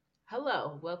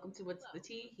Hello, welcome to What's the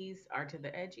Tea. He's R to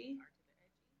the Edgy.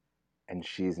 And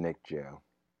she's Nick Joe.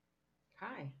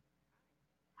 Hi.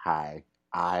 Hi.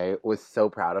 I was so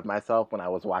proud of myself when I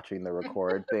was watching the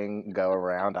record thing go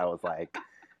around. I was like,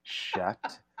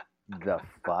 shut the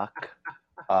fuck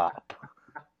up.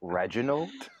 Reginald,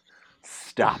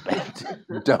 stop it.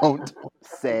 Don't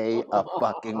say a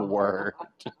fucking word.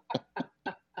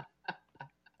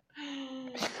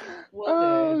 Well,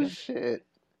 Oh, good. shit.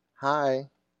 Hi.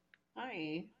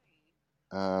 Hi.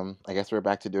 I guess we're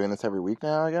back to doing this every week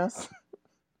now, I guess.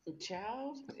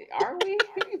 Child, are we?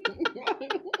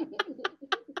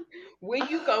 When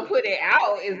you gonna put it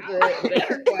out is the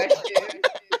better question.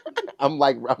 I'm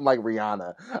like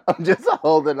Rihanna. I'm just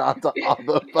holding on to Hit, all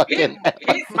the fucking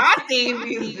hit my episodes. theme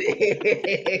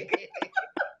music.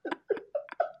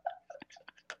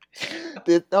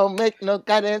 This don't make no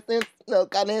goddamn sense. No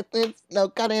goddamn sense. No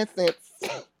goddamn sense.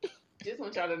 Just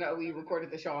want y'all to know we recorded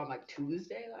the show on like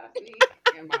Tuesday last week,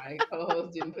 and my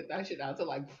co-host didn't put that shit out till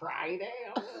like Friday.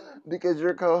 Because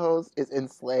your co-host is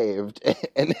enslaved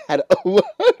and had a lot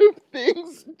of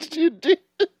things to do.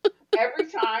 Every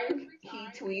time he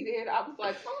tweeted, I was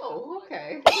like, "Oh,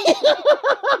 okay,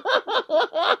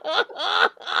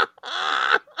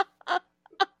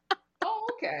 oh,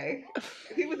 okay."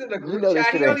 He was in the You group know this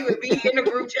chat. He shit don't ain't. even be in the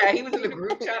group chat. He was in the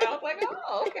group chat. I was like,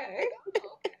 "Oh, okay,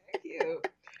 cute."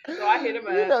 So I hit him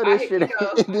You up. know I this hit,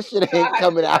 shit. This shit so ain't I had to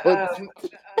coming do out.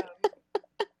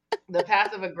 the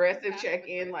passive aggressive check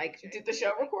in. Like, did the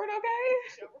show record okay?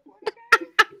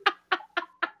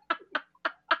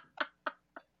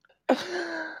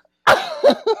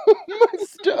 My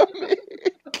stomach.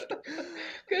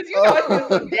 Because it's been Oh.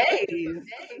 some days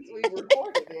since we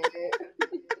recorded it.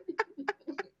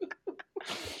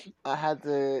 I had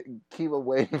to keep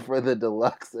waiting for the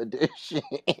deluxe edition.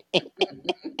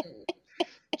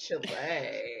 Chile.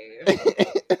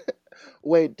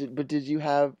 Wait, but did you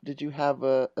have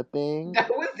a thing? That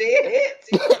was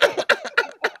it.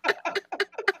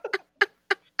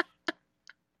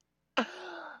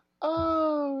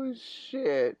 Oh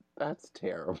shit, that's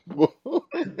terrible.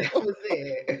 That was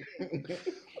it.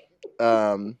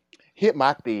 um, hit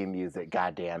my theme music,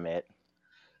 god damn it.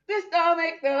 This don't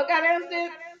make no goddamn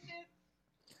sense.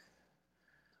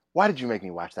 Why did you make me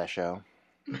watch that show?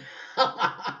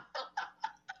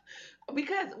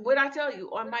 Because what I tell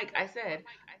you on mic, I said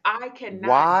I cannot do this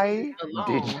Why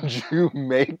did alone you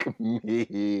make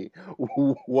me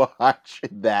watch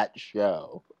that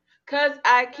show? because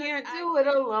I can't do it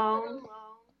alone.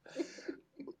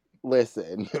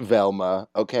 Listen, Velma,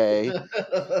 okay?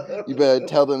 You better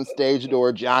tell them stage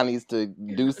door Johnnies to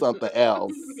do something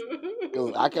else.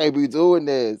 Cause I can't be doing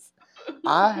this.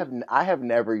 I have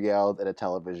never yelled at a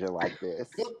television like this.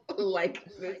 Like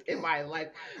this in my life.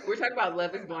 We're talking about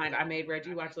Love is Blind. I made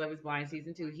Reggie watch Love is Blind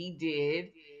season 2. He did.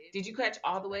 Did you catch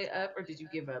all the way up or did you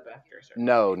give up after a certain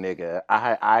No, point? nigga.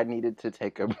 I needed to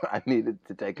take a I needed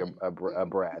to take a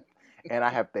breath. And I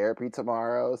have therapy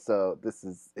tomorrow, so this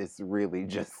is it's really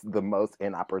just the most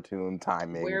inopportune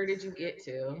timing. Where did you get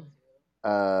to?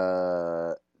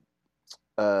 Uh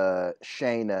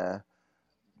Shayna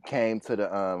came to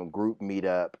the group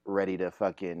meetup ready to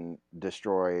fucking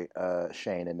destroy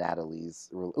Shane and Natalie's.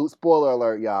 Ooh, spoiler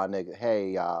alert, y'all, nigga.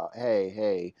 Hey, y'all.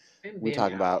 Hey. And We been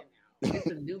talking out. about. It's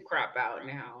a new crop out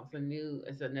now.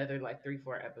 It's another like 3,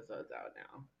 4 episodes out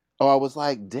now. Oh, I was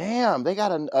like, damn, they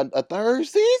got a third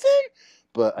season,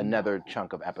 but another No.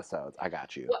 chunk of episodes. I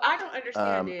got you. What I don't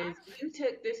understand Um, is you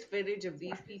took this footage of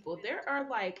these people. There are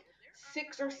like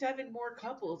 6 or 7 more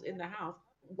couples in the house.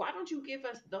 Why don't you give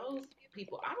us those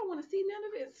people? I don't want to see none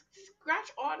of this.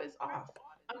 Scratch all this off.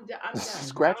 I'm done. I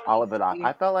scratch don't all need of to it off.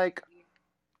 I see. felt like,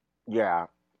 yeah,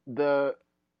 the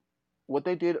what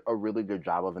they did a really good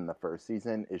job of in the first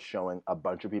season is showing a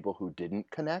bunch of people who didn't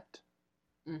connect.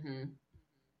 Hmm.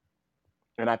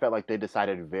 And I felt like they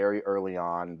decided very early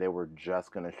on they were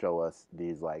just going to show us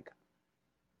these like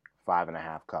five and a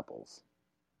half couples.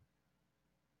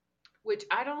 Which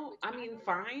I don't. I mean,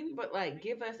 fine, but like,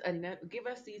 give us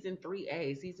season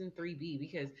 3A, season 3B,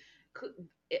 because could,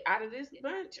 out of this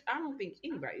bunch, I don't think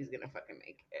anybody's gonna fucking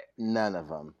make it. None of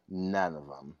them. None of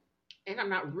them. And I'm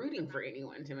not rooting for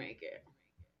anyone to make it.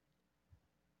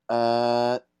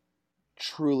 Uh,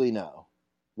 truly no.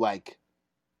 Like,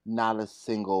 not a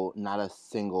single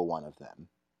one of them.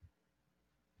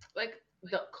 Like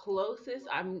the closest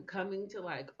I'm coming to,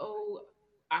 like, oh,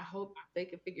 I hope they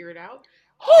can figure it out.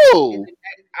 In Who? the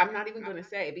I'm not even gonna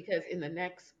say because in the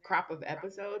next crop of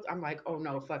episodes, I'm like, oh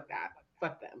no, fuck that,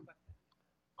 fuck them.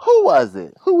 Who was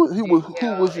it? Who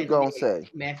Danielle was you and gonna Nick's say?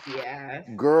 messy ass.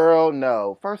 Girl,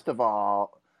 no. First of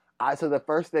all, so the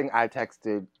first thing I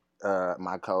texted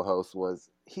my co-host was,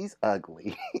 he's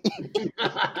ugly.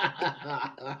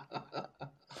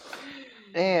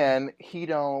 And he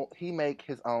make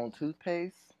his own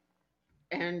toothpaste.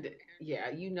 And yeah,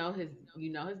 you know his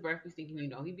breath be stinking. You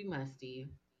know he be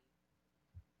musty.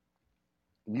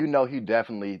 He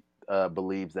definitely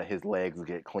believes that his legs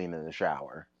get clean in the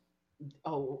shower.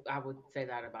 Oh, I would say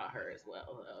that about her as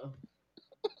well, though.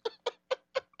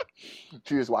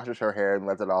 She just washes her hair and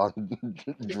lets it all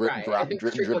drip, Right, drop,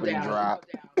 drip, trickle drippity down, drop.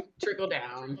 trickle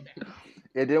down.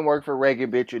 It didn't work for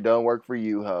Reagan, bitch. It don't work for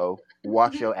you, ho.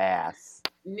 Wash your ass.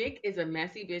 Nick is a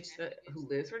messy bitch who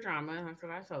lives for drama. That's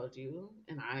what I told you,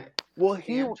 and I Well,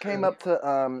 he stand came true. up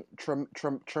to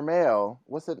Tremel.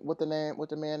 What's it? What the name? What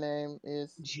the man name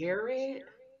is? Jared,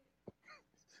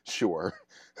 Sure,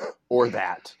 or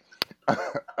that.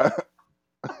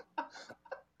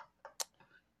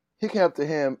 He came up to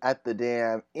him at the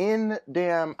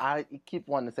damn. I keep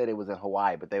wanting to say they was in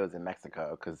Hawaii, but they was in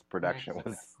Mexico because production was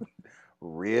Mexico.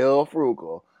 real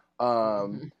frugal.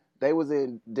 Um, Hmm. they was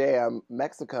in damn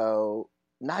Mexico,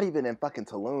 not even in fucking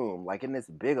Tulum, like in this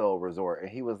big old resort,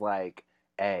 and he was like,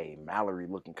 "Hey, Mallory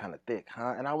looking kind of thick,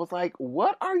 huh?" And I was like,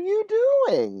 "What are you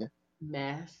doing?"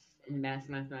 Mess.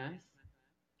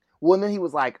 Well, and then he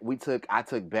was like, I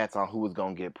took bets on who was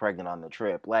gonna get pregnant on the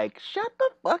trip. Like, shut the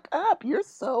fuck up. You're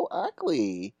so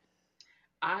ugly.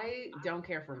 I don't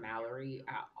care for Mallory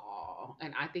at all,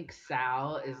 and I think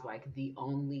Sal is like the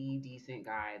only decent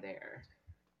guy there.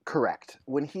 Correct.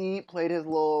 When he played his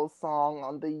little song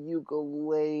on the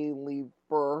ukulele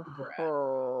for Bruh,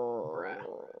 bruh,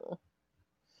 her,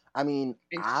 I mean,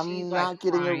 and she's I'm like not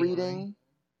getting a crying. reading,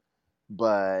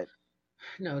 but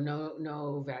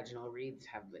No vaginal reads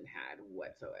have been had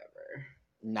whatsoever.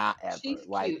 not ever. She's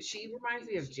Like, cute. She reminds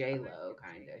me of J Lo,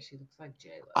 kind of. She looks like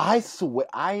J I Lo. swear,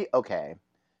 okay,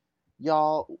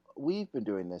 y'all, we've been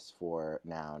doing this for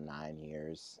now 9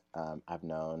 years. I've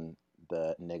known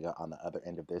the nigga on the other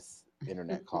end of this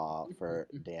internet call for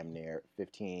damn near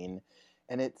 15.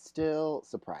 And it still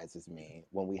surprises me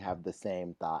when we have the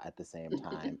same thought at the same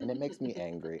time. And it makes me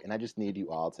angry. And I just need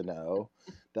you all to know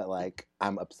that, like,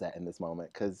 I'm upset in this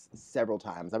moment because several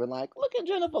times I've been like, look at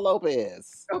Jennifer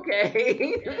Lopez.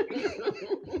 Okay.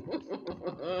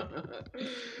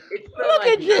 It's the Look like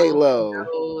at J Lo.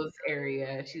 nose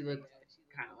area. She looks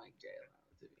kind of like J Lo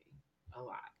to me a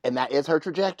lot. And that is her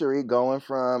trajectory going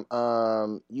from,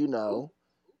 Ooh.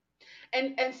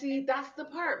 And see, that's the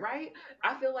part, right?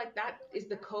 I feel like that is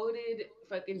the coded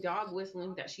fucking dog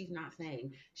whistling that she's not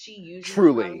saying. She usually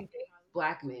truly, probably dates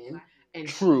black men, and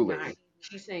truly.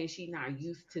 she's saying she's not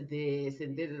used to this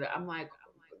and da da da. I'm like,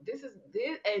 this is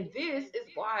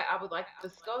why I would like the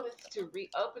SCOTUS to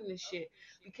reopen this shit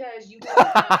because you better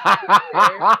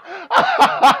clear.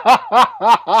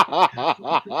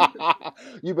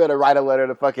 You better write a letter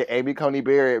to fucking Amy Coney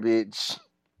Barrett, bitch.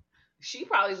 She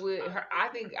probably would. I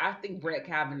think Brett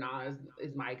Kavanaugh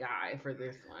is my guy for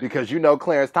this one Because you know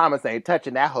Clarence Thomas ain't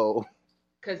touching that hoe.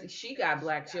 because she got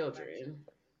black children.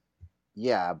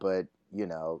 Yeah, but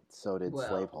so did Well,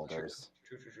 slaveholders.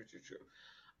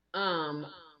 true.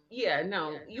 Yeah,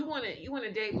 no, you want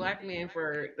to date black men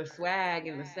for the swag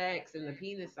and the sex and the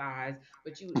penis size,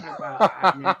 but you would talk about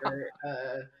I've never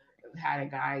had a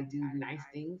guy do nice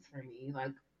things for me.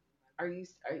 Like,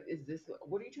 is this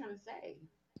what are you trying to say,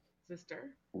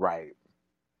 sister? Right.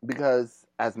 Because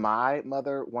as my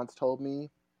mother once told me,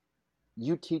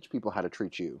 you teach people how to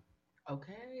treat you.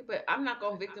 Okay, but I'm not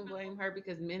gonna victim blame her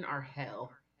because men are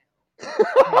hell, Wait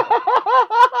hell,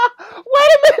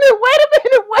 a minute, wait a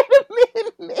minute, wait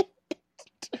a minute.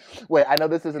 Wait, I know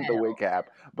this isn't the wig hell. cap,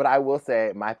 but I will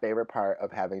say my favorite part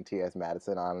of having T.S.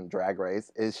 Madison on Drag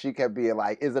Race is she kept being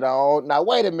like, "Is it on?" Now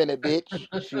wait a minute, bitch.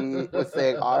 She was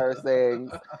saying all her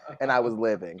sayings, and I was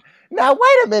living. Now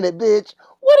wait a minute, bitch.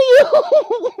 What do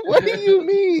you what do you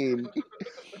mean?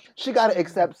 She got to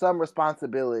accept some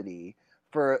responsibility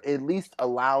for at least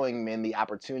allowing men the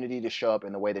opportunity to show up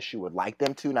in the way that she would like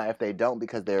them to. Now, if they don't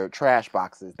because they're trash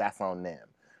boxes, that's on them.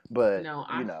 But No,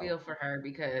 I feel for her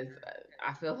because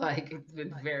I feel like it's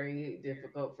been very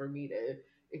difficult for me to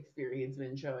experience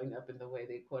men showing up in the way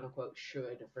they quote unquote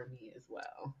should for me as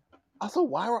well. also,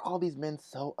 why were all these men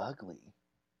so ugly?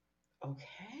 Okay.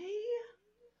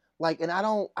 Like, and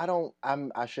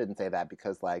I shouldn't say that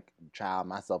because, like, child,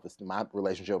 my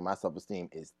relationship with my self esteem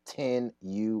is 10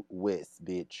 you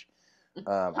bitch.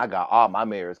 I got all my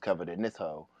mirrors covered in this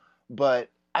hoe. But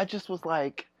I just was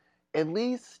like, at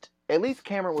least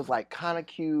Cameron was like kind of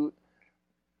cute.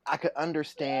 I could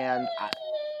understand.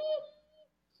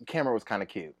 Cameron was kind of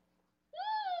cute.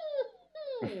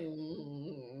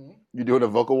 You doing a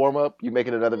vocal warm up? You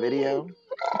making another video?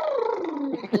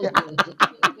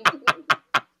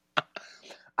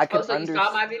 I Oh, could so you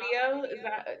saw understand. my video? Is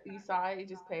that you saw it? You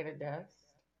just paid a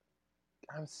dust.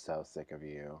 I'm so sick of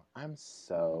you. I'm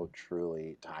Mm, so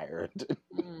truly tired.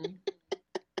 mm.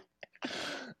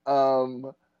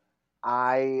 um,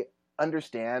 I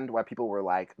understand why people were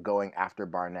like going after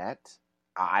Barnett.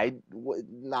 I would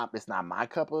not. It's not my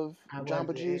cup of I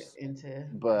Jamba wasn't Juice, into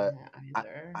but Barnett I,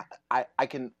 either. I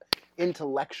can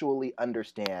intellectually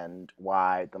understand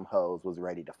why them hoes was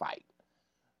ready to fight.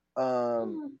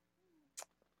 Um. Mm,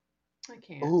 I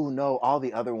can't. Oh no, all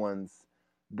the other ones.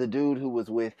 The dude who was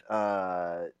with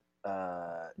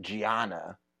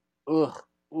Gianna. Ugh.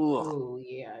 Ugh. Oh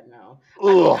yeah, no.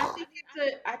 I mean, Ugh.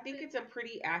 I think it's a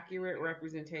pretty accurate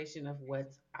representation of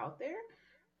what's out there.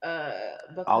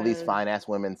 All these Because fine ass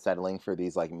women settling for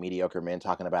these like mediocre men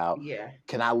talking about, yeah.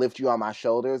 can I lift you on my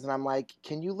shoulders? And I'm like,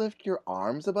 can you lift your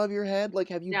arms above your head? Like,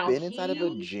 have you Now been inside of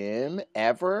a he gym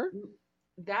ever?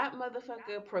 that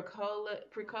motherfucker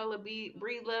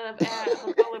Bree Love ass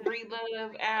Precola Bree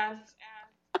Love ass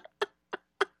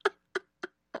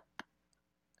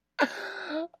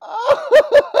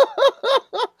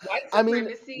white I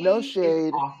mean, no supremacy is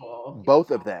shade, awful.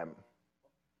 both of them.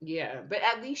 Yeah, but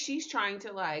at least she's trying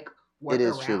to like It work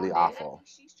is truly around it. awful.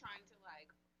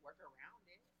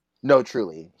 No,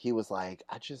 truly. He was like,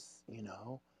 I just,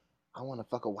 I want to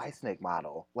fuck a white snake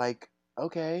model. Like,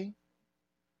 okay,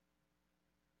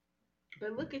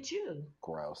 But look at you.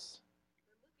 gross.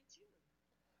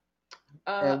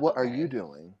 And what are you Okay.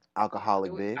 doing,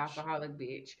 alcoholic It bitch? alcoholic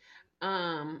bitch.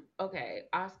 Okay.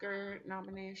 Oscar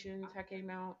nominations that came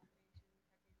out.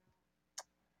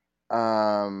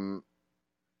 Um,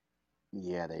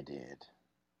 yeah, they did.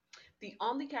 The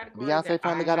only category Beyonce that I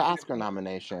finally got an have an Oscar opinion,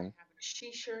 nomination.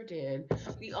 she sure did.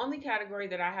 The only category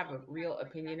that I have a real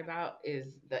opinion about is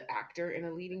the actor in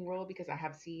a leading role because I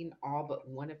have seen all but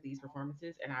one of these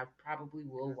performances and I probably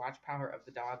will watch Power of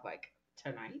the Dog like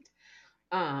tonight.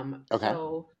 Okay.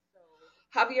 So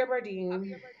Javier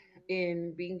Bardem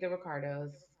in Being the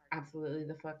Ricardos, absolutely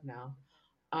the fuck no.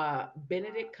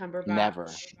 Benedict Never.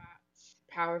 Cumberbatch,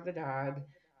 Power of the Dog,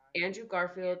 Andrew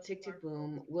Garfield, Tick Tick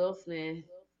Boom, Will Smith,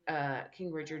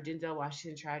 King Richard, Denzel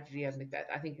Washington, Tragedy of Macbeth.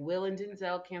 I think Will and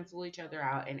Denzel cancel each other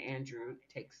out, and Andrew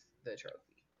takes the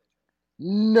trophy.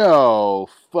 No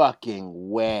fucking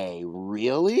way.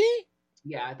 Really?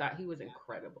 Yeah, I thought he was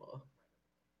incredible.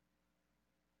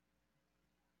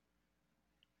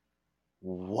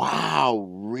 Wow,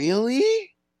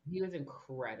 really? He was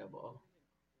incredible.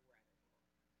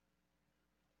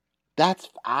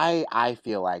 I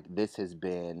feel like this has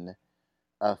been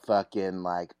a fucking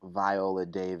like Viola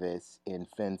Davis in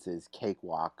Fences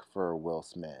cakewalk for Will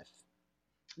Smith.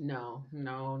 No,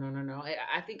 no, no, no, no.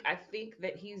 I think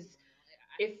that he's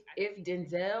if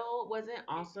Denzel wasn't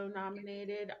also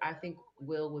nominated, I think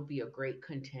Will would be a great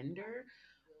contender.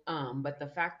 But the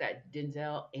fact that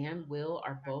Denzel and Will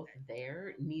are both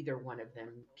there, neither one of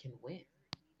them can win.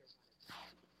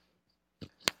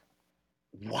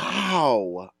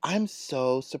 Wow, I'm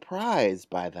so surprised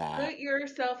by that. Put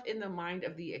yourself in the mind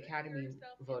of the Academy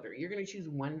voter. You're going to choose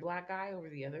one black guy over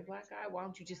the other black guy. Why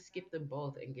don't you just skip them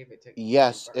both and give it to Andrew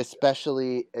Yes, Garfield?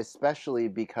 especially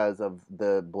because of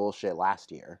the bullshit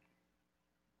last year.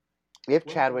 If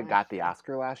What happened Chadwick last got the year?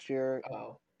 Oscar last year,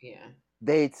 Oh, yeah.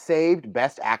 they saved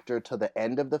Best Actor to the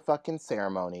end of the fucking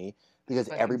ceremony because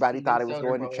Fucking everybody Steven thought it was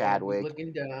going to Soderbergh was Chadwick,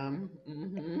 looking dumb.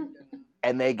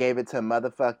 and they gave it to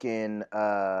motherfucking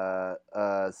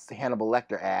Hannibal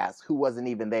Lecter ass who wasn't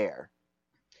even there.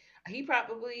 He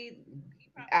probably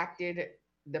acted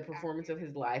the performance of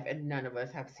his life, and none of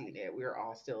us have seen it. We're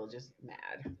all still just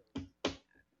mad.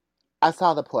 I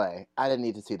saw the play. I didn't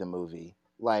need to see the movie.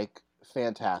 Like,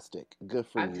 fantastic. Good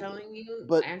for I'm you. telling you,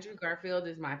 But Andrew Garfield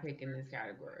is my pick in this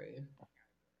category,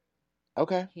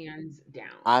 okay. hands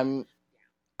down. I'm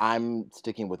I'm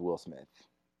sticking with Will Smith.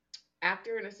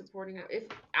 Actor in a supporting, if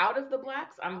out of the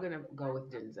blacks, I'm gonna go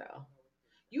with Denzel.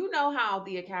 You know how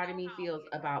the Academy feels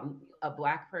about a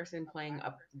black person playing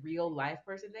a real life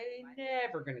person. They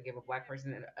never gonna give a black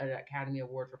person an Academy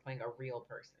Award for playing a real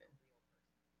person.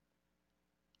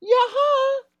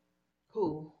 Yeah.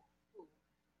 Who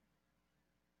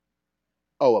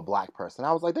Oh, a black person.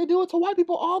 I was like, they do it to white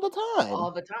people all the time.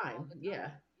 all the time?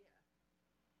 Yeah.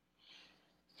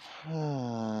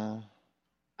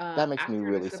 That makes me Actor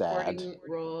in a really sad. supporting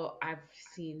role, I've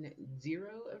seen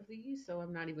zero of these, so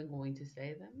I'm not even going to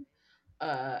say them.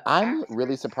 I'm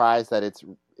really Actress, surprised that it's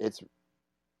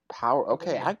power. go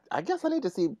Okay, ahead. I guess I need to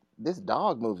see this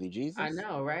dog movie. I Jesus,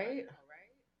 know, right?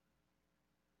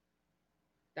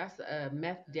 That's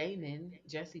Meth Damon,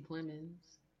 Jesse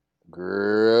Plemons,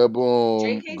 girl,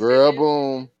 boom, J.K. girl, Simmons.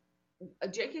 boom.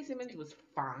 J.K. Simmons was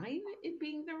fine in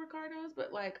being the Ricardo. Ricardos,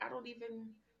 but like I don't even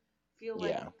feel like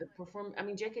Yeah, the perform. I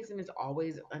mean, J.K. Simmons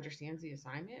always understands the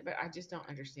assignment, but I just don't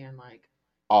understand like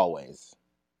always.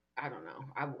 I don't know.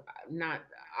 I'm not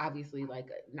obviously like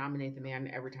nominate the man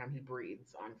every time he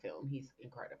breathes on film. He's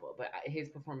incredible, but his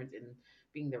performance in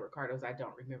being the Ricardos, I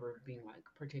don't remember being like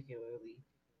particularly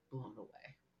blown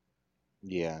away.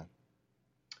 Yeah.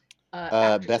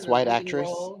 Actress Best in a white leading actress.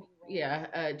 role,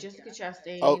 yeah, Jessica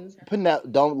Oh, Chastain.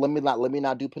 Don't let me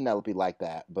not do Penelope like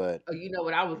that. But Oh, you know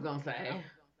what I was gonna say?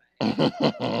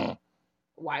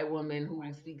 White woman who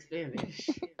speaks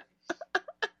Spanish.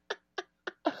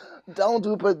 don't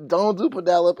do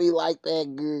Penelope like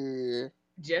that, girl.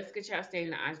 Jessica Chastain,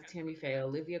 The Eyes of Tammy Faye,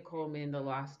 Olivia Colman, The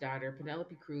Lost Daughter,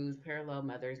 Penelope Cruz, Parallel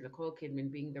Mothers, Nicole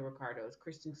Kidman, Being the Ricardos,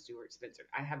 Kristen Stewart, Spencer.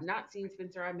 I have not seen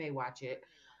Spencer. I may watch it.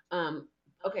 Um,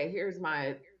 okay, here's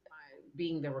my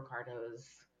Being the Ricardos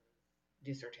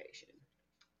dissertation.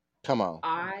 Come on,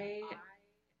 I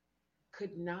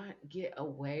could not get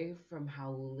away from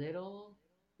how little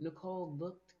Nicole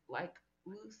looked like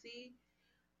Lucy.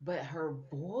 But her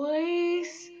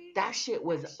voice, that shit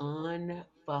was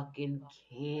unfucking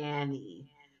canny.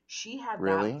 She had that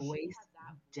really? voice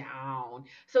down.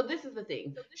 So this is the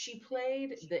thing. She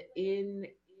played the in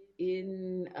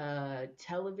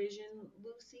television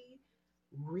Lucy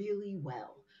really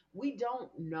well. We don't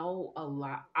know a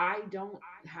lot. I don't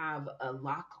have a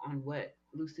lock on what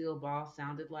Lucille Ball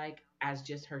sounded like as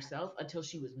just herself until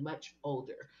she was much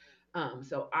older.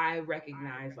 So I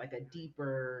recognize like a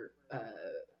deeper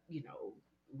you know,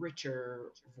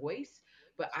 richer voice.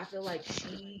 But I feel like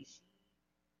she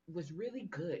was really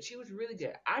good. She was really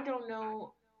good. I don't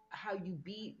know how you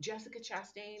beat Jessica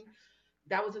Chastain.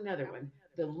 That was another one.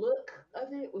 The look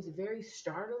of it was very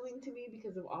startling to me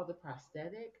because of all the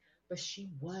prosthetic. But she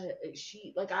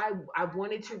like I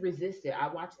wanted to resist it. I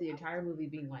watched the entire movie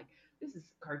being like, this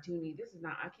is cartoony. This is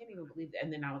not. I can't even believe that.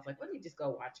 And then I was like, let me just go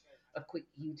watch a quick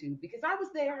YouTube because I was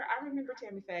there. I remember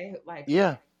Tammy Faye like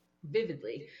Yeah.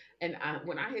 vividly. And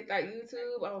when I hit that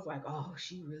YouTube, I was like, oh,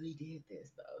 she really did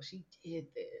this, though. She did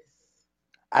this.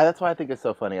 That's why I think it's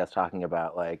so funny us talking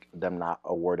about like them not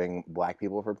awarding black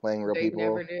people for playing real They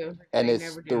never people, do. and They it's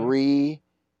never do.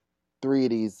 three of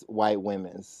these white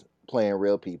women's playing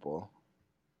real people.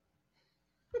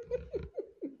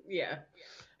 Yeah.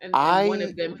 And one I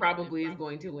of them probably is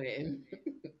going to win.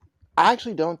 I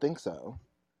actually don't think so.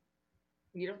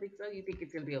 You don't think so? You think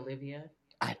it's going to be Olivia?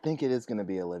 I think it is going to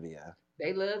be Olivia.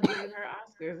 They love giving her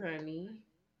Oscars, honey.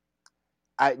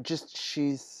 I just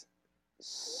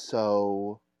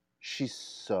so she's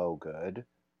so good.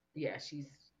 Yeah,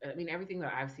 I mean, everything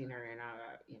that I've seen her in,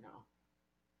 really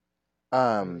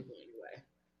Um, blown away.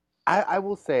 I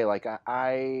will say like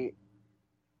I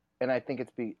and I think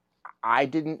I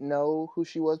didn't know who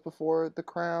she was before The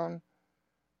Crown.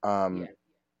 Um,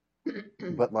 Yeah.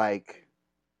 but like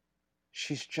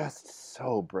she's just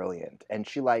so brilliant, and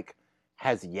she like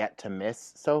has yet to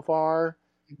miss so far.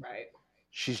 Right.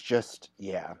 She's just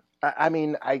yeah. I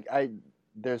mean I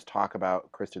there's talk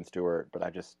about Kristen Stewart, but I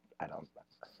don't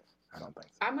think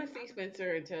so. I'm gonna see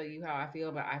Spencer and tell you how I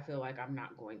feel, but I feel like I'm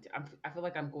not going to. I feel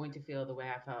like I'm going to feel the way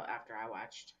I felt after I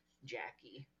watched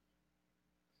Jackie.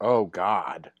 Oh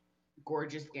God,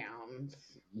 Gorgeous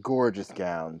gowns. gorgeous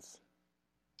gowns.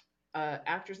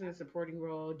 Actress in a supporting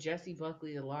role: Jessie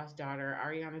Buckley, The Lost Daughter;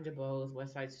 Ariana DeBose,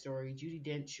 West Side Story; Judy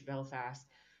Dench, Belfast;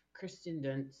 Kirsten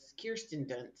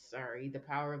Dunst, sorry, The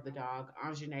Power of the Dog;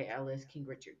 Anjanae Ellis, King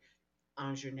Richard.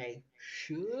 Anjanae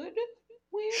should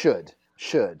win.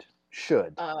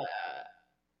 Should. Uh,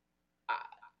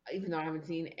 Even though I haven't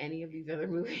seen any of these other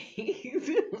movies.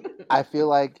 I feel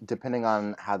like depending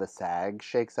on how the SAG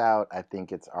shakes out, I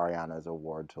think it's Ariana's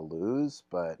award to lose,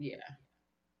 but Yeah,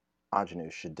 Ingenue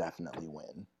should definitely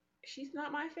win. she's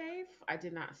not my fave. I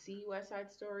did not see West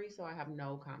Side Story, so I have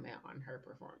no comment on her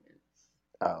performance.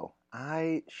 Oh,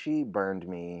 I she burned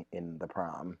me in the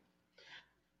prom.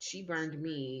 She burned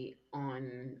me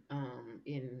on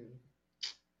in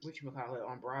whatchamacallit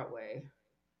on Broadway.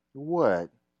 What?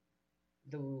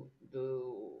 The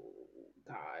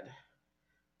God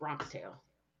Bronx Tale.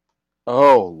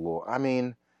 Oh Lord. I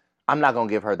mean, I'm not gonna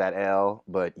give her that L,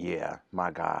 but yeah,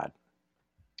 my God.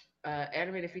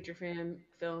 Animated feature film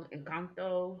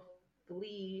Encanto,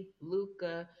 Flea,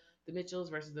 Luca, The Mitchells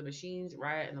versus the Machines,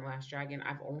 Riot and the Last Dragon.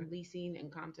 I've only seen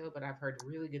Encanto, but I've heard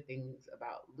really good things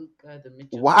about Luca, The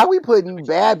Why Mitchells, are we the putting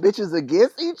bad Machines, bitches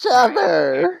against each right?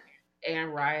 other?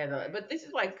 And Riot. But this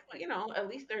is like, at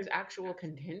least there's actual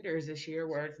contenders this year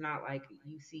where it's not like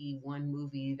you see one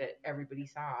movie that everybody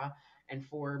saw and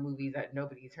four movies that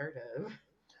nobody's heard of.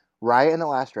 Raya and the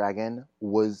Last Dragon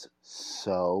was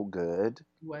so good.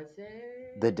 Was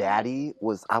The it? daddy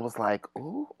was. I was like,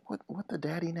 "Ooh, what the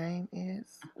daddy name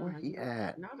is? Where he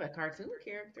at?" Not a cartoon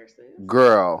character, sis.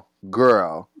 Girl,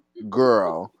 girl,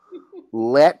 girl.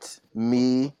 Let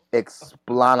me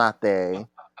explanate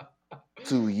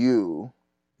to you.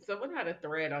 Someone had a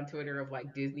thread on Twitter of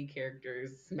like Disney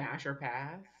characters smash or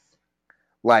pass.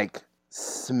 Like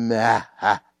smash.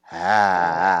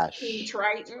 King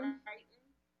Triton.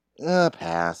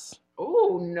 Pass.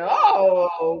 Oh no,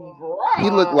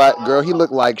 He looked like girl. girl. He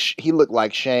looked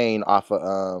like Shane off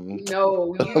of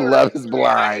No, you Love Is get out of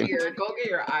Blind here. Go get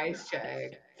your eyes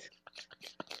checked.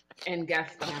 And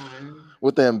Gaston.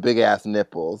 with them big ass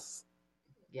nipples,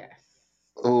 Yes.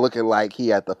 looking like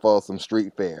he at the Folsom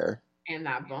Street Fair. And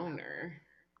that boner.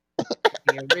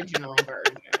 The original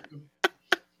version.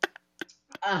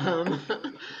 Um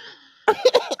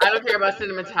I don't care about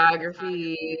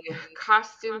cinematography,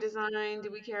 costume design. Do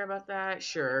we care about that?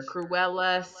 Sure.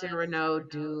 Cruella, Cyrano,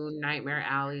 Dune, Nightmare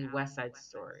Alley, West Side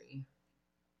Story.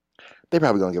 They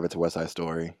probably gonna give it to West Side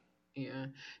Story. Yeah.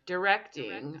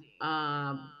 Directing.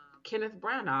 Kenneth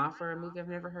Branagh for a movie I've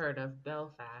never heard of,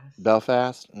 Belfast.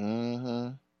 Belfast.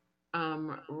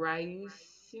 Mm-hmm.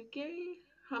 Ryusuke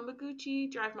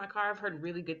Hamaguchi, Drive My Car. I've heard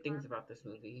really good things about this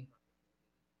movie.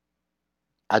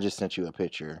 I just sent you a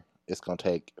picture. It's gonna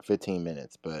take 15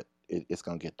 minutes, but it's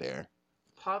gonna get there.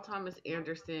 Paul Thomas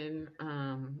Anderson,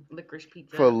 Licorice For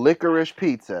Pizza. Licorice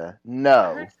Pizza, I heard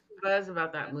no, some buzz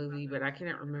about that movie, but I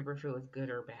can't remember if it was good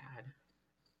or bad.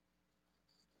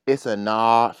 it's a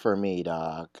nah for me,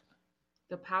 dog.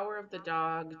 The Power of the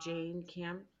Dog, Jane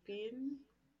Campion,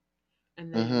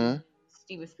 and then Mm-hmm.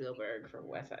 Steven Spielberg from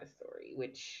West Side Story,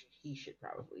 which he should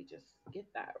probably just get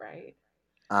that right.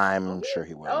 Oh, I'm sure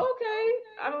he will. okay.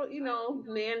 I don't,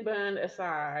 man bun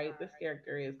aside, this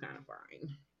character is kind of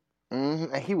fine.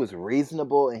 Mm-hmm. And he was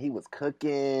reasonable, and he was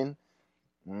cooking.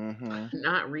 Mm-hmm.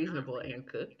 Not reasonable and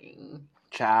cooking.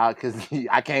 Child, because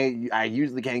I can't. I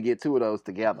usually can't get two of those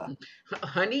together.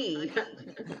 Honey,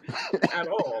 at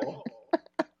all.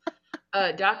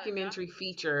 Documentary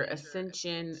feature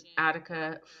Ascension,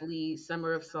 Attica, Flea,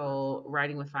 Summer of Soul,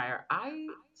 Riding with Fire. I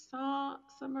saw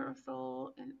Summer of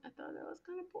Soul and I thought that was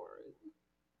kind of boring.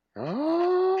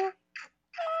 Oh.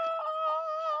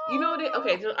 You know what?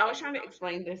 Okay, so I was trying to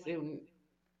explain this in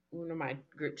one of my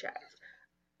group chats.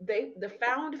 The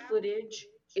found footage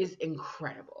is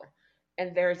incredible.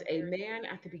 And there's a man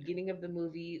at the beginning of the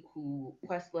movie who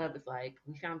Questlove is like,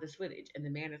 we found this footage, and the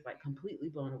man is like completely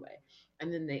blown away.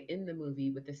 And then they end the movie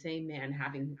with the same man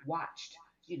having watched,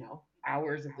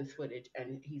 hours of this footage,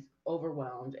 and he's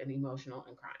overwhelmed and emotional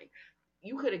and crying.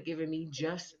 You could have given me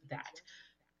just that.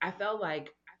 I felt like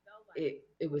it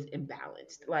was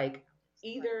imbalanced. Like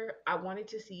either I wanted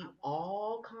to see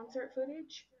all concert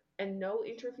footage and no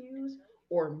interviews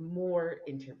or more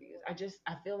interviews.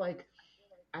 I feel like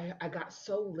I got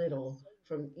so little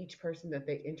from each person that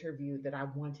they interviewed that I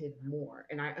wanted more.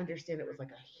 And I understand it was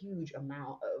like a huge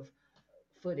amount of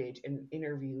footage and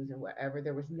interviews and whatever.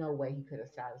 There was no way he could have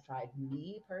satisfied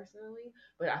me personally,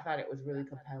 but I thought it was really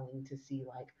compelling to see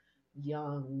like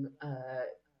young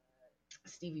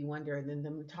Stevie Wonder and then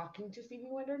them talking to Stevie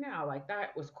Wonder now. Like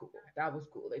that was cool. That was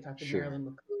cool. They talked to Sure. Marilyn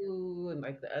McCoo and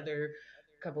like the other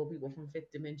couple of people from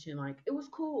Fifth Dimension. Like it was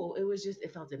cool. It was just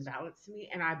it felt imbalanced to me.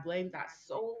 And I blame that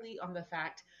solely on the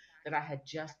fact that I had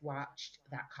just watched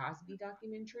that Cosby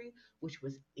documentary, which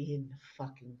was in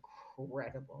fucking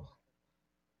incredible.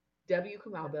 W.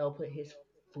 Kamau Bell put his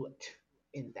foot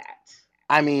in that.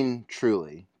 I mean,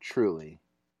 truly, truly,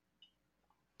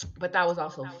 But that was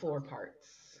also 4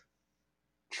 parts.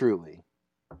 truly.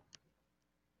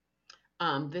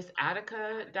 This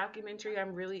Attica documentary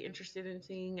I'm really interested in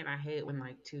seeing, and I hate when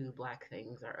like two black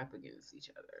things are up against each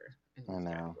other in I these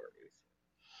know. categories.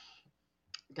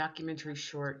 Documentary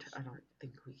short, I don't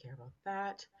think we care about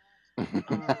that.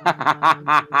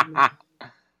 Um,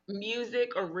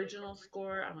 Music original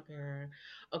score, I don't care.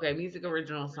 Okay, music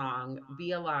original song,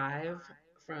 "Be Alive"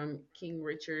 from King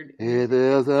Richard It Music and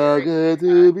is so lyrics good by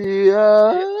to be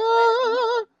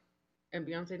Dipset and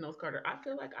Beyonce Knowles Carter. I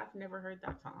feel like I've never heard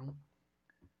that song.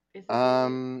 Is it good?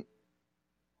 um.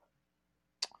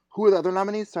 Who are the other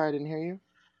nominees? Sorry, I didn't hear you.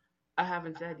 I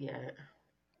haven't said yet.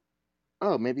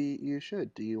 Oh, maybe you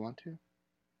should. Do you want to?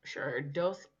 Sure.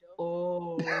 Dos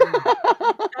Oruguitas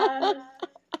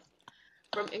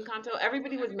from Encanto.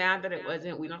 Everybody was mad that it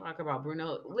wasn't. We don't talk about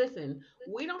Bruno. Listen,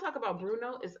 we don't talk about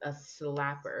Bruno is a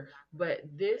slapper, but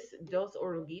this Dos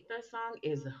Oruguitas song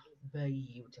is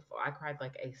beautiful. I cried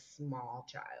like a small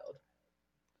child.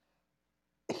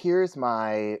 Here's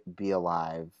my Be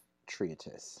Alive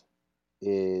treatise.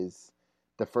 Is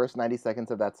The first 90 seconds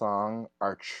of that song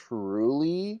are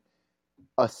truly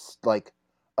like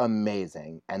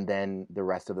amazing, and then the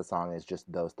rest of the song is just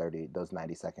those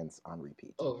 90 seconds on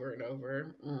repeat. Over and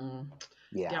over.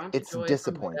 Yeah, Down to it's Joy from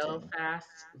disappointing. Belfast,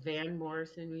 Van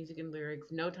Morrison, music and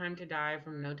lyrics. No Time to Die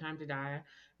from No Time to Die,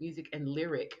 music and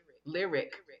lyric.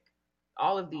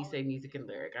 All of these say music and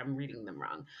lyric. I'm reading them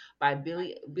wrong. By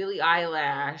Billie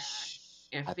Eyelash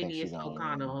and I think she Phineas gonna win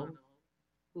O'Connell,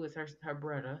 who is her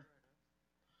brother.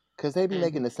 because they be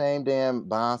making And the same damn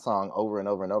Bond song over and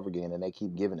over and over again, and they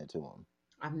keep giving it to them.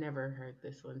 I've never heard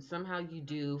this one. Somehow You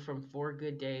Do from Four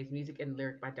Good Days, music and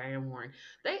lyric by Diane Warren.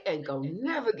 They ain't gonna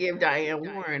never give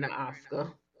Diane Warren an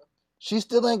Oscar. She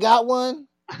still ain't got one.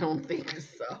 I don't think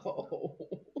so.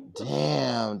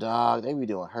 Damn, dog, they be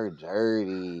doing her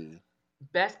dirty.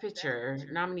 Best Picture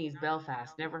nominees: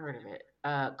 Belfast, never heard of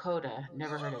it. Coda,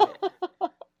 never heard of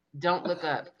it. Don't Look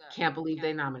Up, can't believe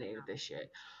they nominated this shit.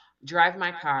 Drive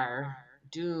My Car,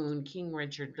 Dune, King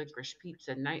Richard, Licorice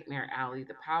Pizza, Nightmare Alley,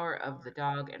 The Power of the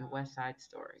Dog, and West Side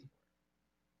Story.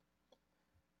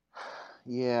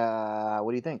 Yeah,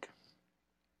 what do you think?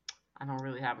 I don't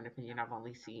really have an opinion. I've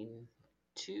only seen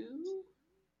two,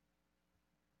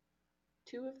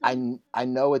 two of them. I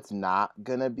know it's not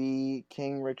gonna be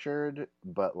King Richard,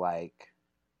 but like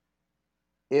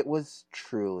it was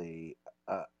truly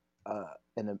a,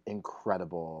 an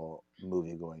incredible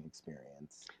movie going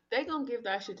experience. They gonna give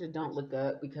that shit to Don't Look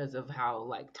Up because of how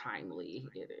like timely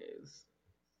it is.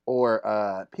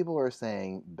 Or people were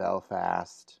saying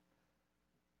Belfast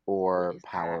What or is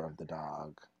Power that? of the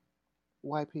Dog.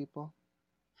 White people.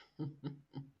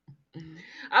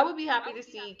 I would be happy to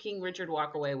see King Richard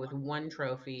walk away with one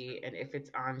trophy, and if it's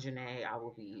Anjane, I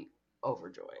will be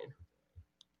overjoyed.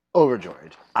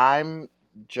 Overjoyed. I'm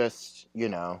just,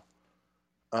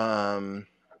 um,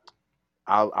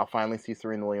 I'll finally see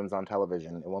Serena Williams on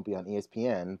television. It won't be on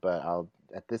ESPN, but I'll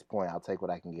at this point I'll take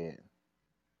what I can get.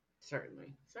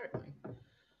 Certainly, certainly.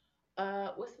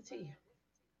 What's the tea?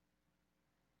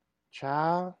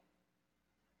 Child,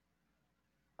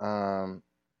 um,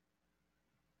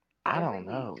 I Every don't week,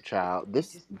 know, child. we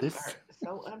This just this are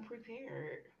so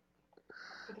unprepared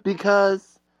for the podcast.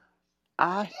 because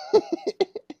I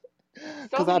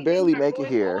So because I many things barely are make it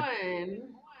going here, on.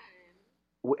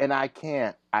 and I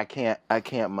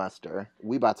can't muster.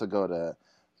 We about to go to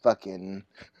fucking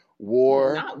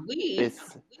war. Not we.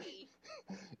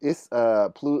 It's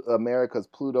America's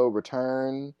Pluto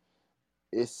return.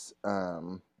 It's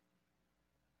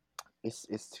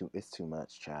it's too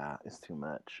much, child. It's too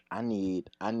much. I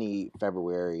need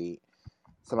February.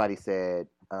 Somebody said,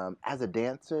 as a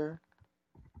dancer,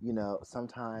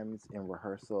 sometimes in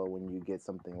rehearsal when you get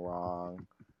something wrong,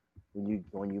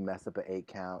 when you mess up an 8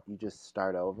 count, you just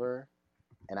start over.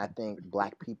 And I think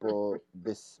Black people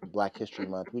this Black History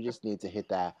Month, we just need to hit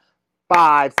that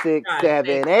five, six, Five,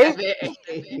 seven, six, eight, seven,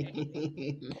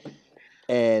 eight.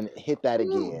 and hit that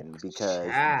Ooh, again because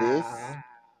this child,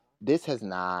 this has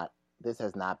not this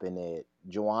has not been it.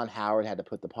 Juwan Howard had to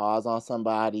put the pause on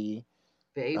somebody.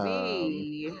 Um,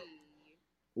 baby.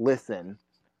 listen,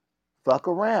 fuck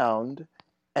around,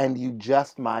 and you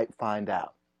just might find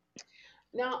out.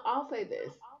 Now, I'll say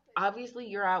this. Obviously,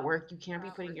 you're at work. You can't be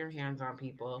putting your hands on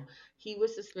people. He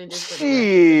was suspended for the rest of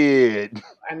the. Shit.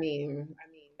 I mean,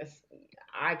 it's-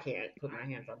 I can't put my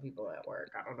hands on people at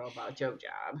work. I don't know about your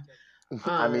job.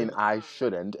 I mean, Um, I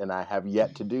shouldn't, and I have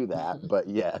yet to do that, but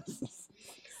yes.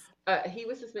 he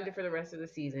was suspended for the rest of the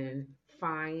season,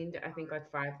 fined, I think like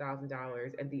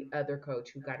 $5,000, and the other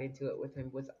coach who got into it with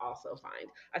him was also fined.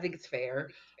 I think it's fair.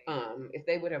 If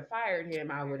they would have fired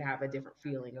him, I would have a different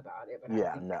feeling about it. But I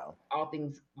Yeah, think no. all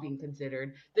things being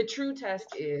considered, the true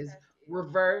test is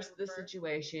reverse the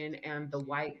situation, and the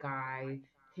white guy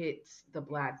hits the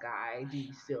black guy. Do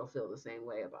you still feel the same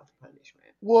way about the punishment?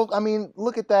 Well, I mean,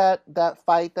 look at that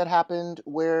fight that happened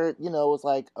where it was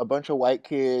like a bunch of white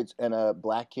kids and a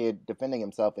black kid defending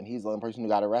himself, and he's the only person who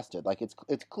got arrested. Like it's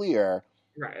clear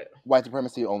Right, white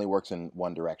supremacy only works in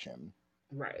one direction.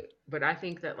 right. But I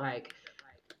think that like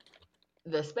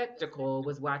the spectacle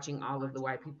was watching all of the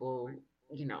white people,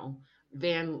 you know,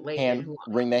 Van Lathan, Hand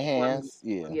wring their who I'm, hands,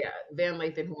 yeah, yeah, Van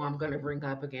Lathan, who I'm going to bring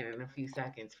up again in a few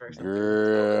seconds for something totally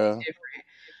girl, different.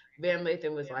 Van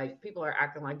Lathan was like, people are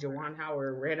acting like Jawan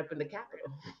Howard ran up in the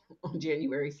Capitol on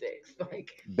January 6th.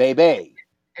 Like, baby,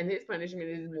 and his punishment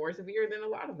is more severe than a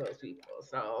lot of those people.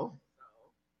 So,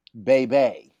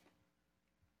 baby.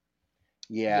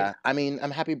 yeah, Yeah, I mean,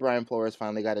 I'm happy Brian Flores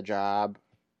finally got a job.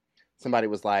 Somebody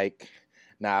was like,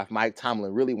 "Now, if Mike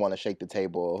Tomlin really want to shake the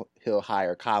table, he'll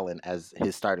hire Colin as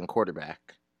his starting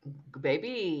quarterback."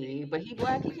 baby, but he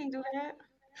black, he can't do that.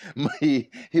 he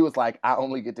was like, I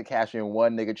only get to cash in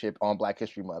one nigga chip on Black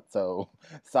History Month. So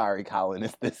sorry, Colin,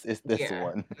 it's this Yeah,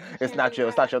 one. I It's can't not do your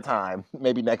it's not that. your time.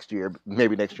 Maybe next year.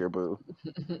 Maybe next year, boo.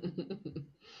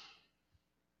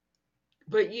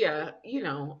 But yeah,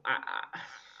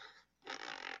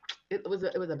 it was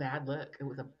a bad look. It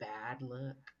was a bad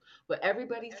look. But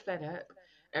everybody's fed up.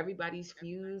 Everybody's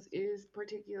fuse is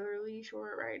particularly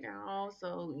short right now,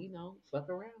 so fuck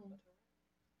around.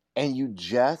 And you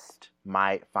just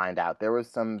might find out. There was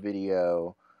some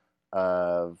video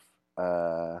of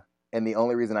and the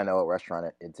only reason I know what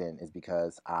restaurant it's in is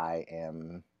because I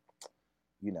am,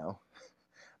 you know,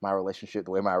 the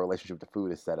way my relationship to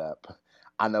food is set up.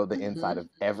 I know the inside of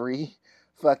every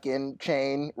fucking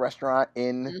chain restaurant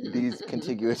in these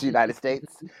contiguous United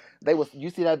States. You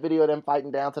see that video of them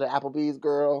fighting down to the Applebee's,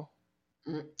 girl?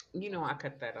 I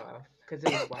cut that off because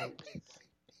it was white.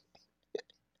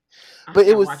 I But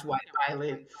it can't watch was white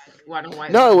violence. White on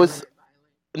white no, it was violence.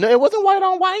 no, it wasn't white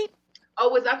on white. Oh,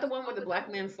 was that the one where the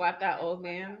black man slapped that old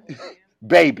man?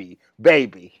 Baby,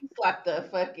 baby. He slapped the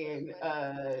fucking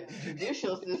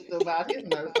judicial system out his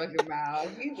motherfucking mouth.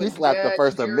 He He was slapped the judge,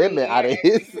 First Amendment jury, out of and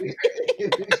his.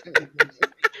 executioner.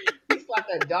 He slapped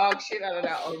the dog shit out of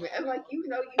that old man. And like you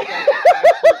got the attitude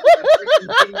when the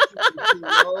person hit you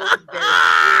and closed their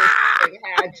fist and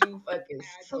had you fucking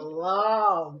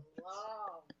slumped.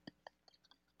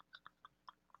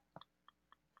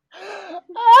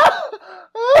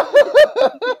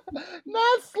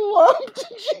 Not slumped,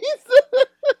 Jesus.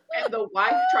 And the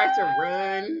wife tried to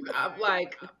run. I'm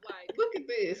like, look at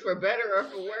this. For better or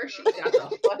for worse, she got the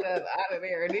fuck up out of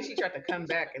there. And then she tried to come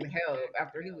back and help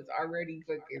after he was already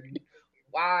fucking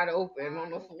wide open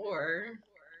on the floor.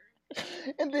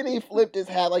 And then he flipped his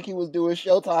hat like he was doing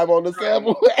Showtime on the Right.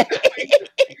 subway.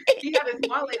 He had his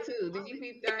wallet too. Did you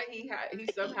peep that? He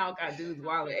somehow got dude's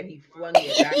wallet and he flung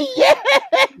it back to him.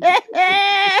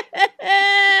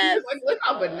 He was Yes. like, look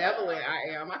how benevolent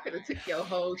I am. I could have took your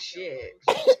whole shit.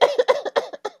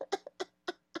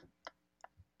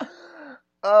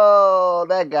 Oh,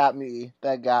 that got me.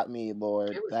 That got me,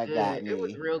 Lord. It was That got good. It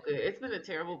was me. real good. It's been a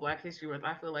terrible Black History Month.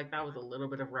 I feel like that was a little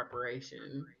bit of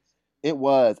reparation. It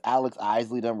was. Alex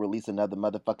Isley done released another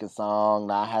motherfucking song.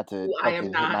 Now I had to Who I am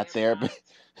fucking hit not. my therapist.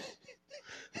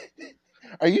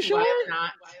 Are you Who I sure? am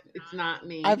not. It's not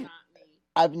I've me.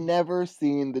 I've never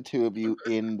seen the two of you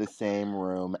in the same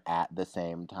room at the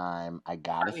same time. I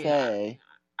gotta I mean,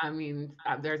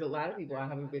 I, say, there's a lot of people I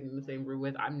haven't been in the same room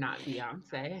with. I'm not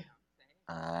Beyonce.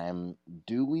 I'm.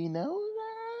 Do we know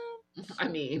I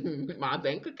mean, my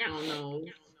bank account knows.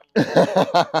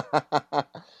 that?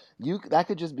 That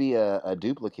could just be a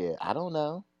duplicate. I don't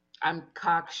know. I'm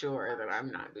cocksure that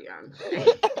I'm not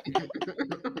Beyonce.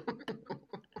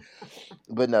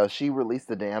 But no, she released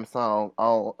the damn song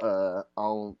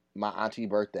on my auntie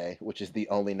birthday, which is the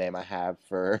only name I have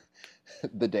for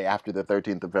the day after the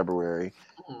 13th of February.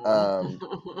 Um,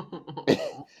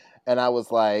 and I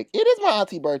was like, "It is my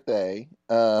auntie birthday."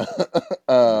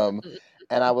 Um,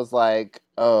 and I was like,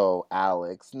 "Oh,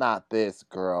 Alex, not this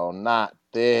girl, not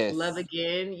Love this."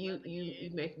 again. You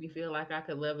make me feel like I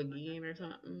could love again or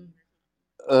something.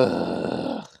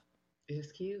 Ugh.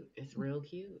 It's cute. It's real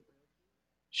cute.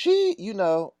 She,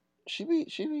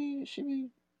 she be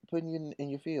putting you in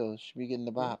your feels. She be getting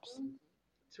the bops. Mhm.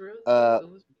 It's real cute. Uh, It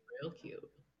was real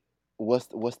cute.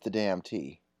 what's the damn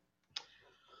tea?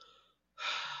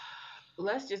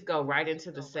 Let's just go right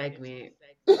into the segment.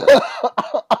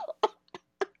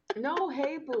 No,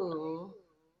 hey boo.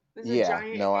 This is a Yeah,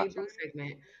 giant no, hey boo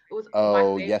segment. It was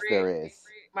oh yes, there is.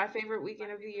 my favorite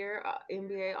weekend of the year,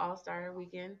 NBA All Star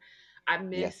Weekend. I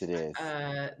Yes, it missed is.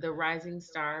 the Rising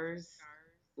Stars,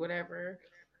 whatever,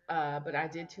 but I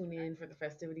did tune in for the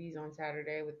festivities on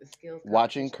Saturday with the skills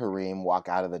Watching competition. Kareem walk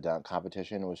out of the dunk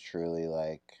competition was truly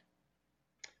like,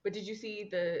 But did you see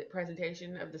the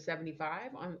presentation of the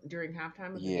 75 on during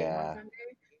halftime of the game on yeah, Sunday?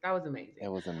 That was amazing. it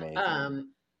was amazing.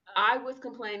 Um, I was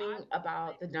complaining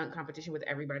about the dunk competition with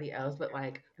everybody else, but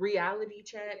like reality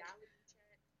check,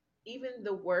 even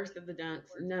the worst of the dunks,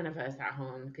 none of us at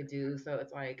home could do. So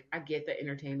it's like I get the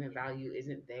entertainment value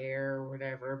isn't there or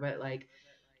whatever, but like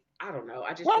I don't know.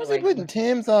 I just Why feel was he like putting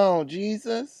Tim's on?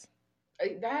 Jesus.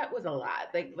 that was a lot.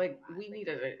 Like we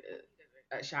needed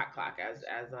a shot clock as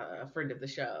a friend of the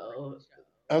show,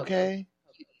 Coco Okay.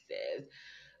 says.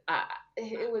 uh,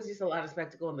 it was just a lot of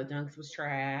spectacle, and the dunks was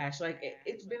trash. Like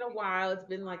it's been a while. It's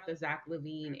been like the Zach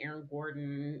Levine, Aaron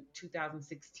Gordon,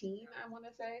 2016. I want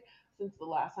to say since the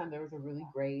last time there was a really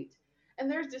great. And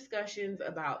there's discussions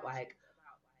about like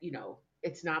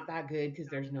it's not that good because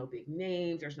there's no big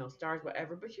names, there's no stars,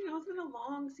 whatever. But it's been a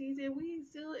long season. We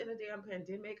still in a damn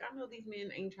pandemic. I know these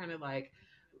men ain't trying to like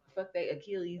fuck they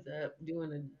Achilles up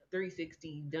doing a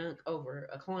 360 dunk over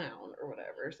a clown or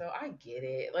whatever. So I get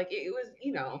it. Like it was,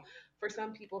 for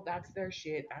some people that's their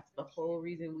shit. That's the whole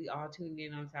reason we all tuned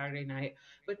in on Saturday night.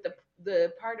 But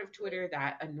the part of Twitter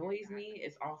that annoys me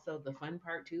is also the fun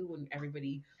part too, when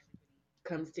everybody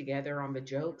comes together on the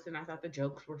jokes. And I thought the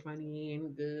jokes were funny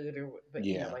and good, or but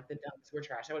Yeah. like the dunks were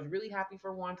trash. I was really happy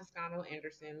for Juan Toscano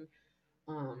Anderson.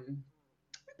 Um,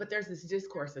 but there's this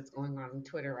discourse that's going on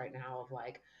Twitter right now of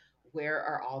like, where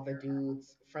are all the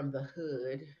dudes from the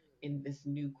hood in this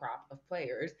new crop of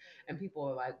players? And people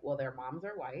are like, well, their moms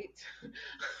are white.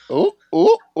 Ooh,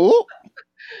 ooh, ooh.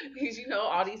 Because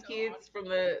all these kids from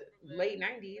the late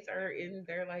 90s are in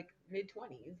their like mid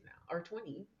 20s now, or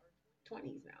 20s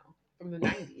now, from the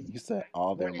 90s, You said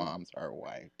all their born in moms are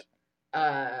white.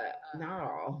 not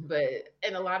all, but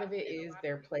and a lot of it is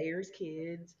their players'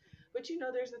 kids. But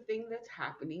there's a thing that's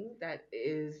happening that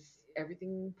is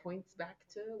everything points back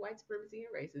to white supremacy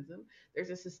and racism. There's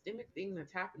a systemic thing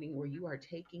that's happening where you are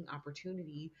taking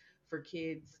opportunity for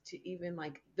kids to, even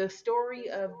like the story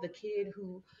of the kid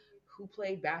who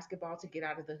played basketball to get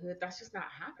out of the hood. That's just not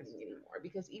happening anymore,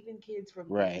 because even kids from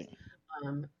these, Right.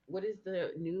 what is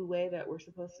the new way that we're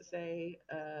supposed to say,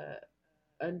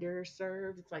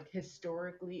 underserved? It's like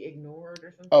historically ignored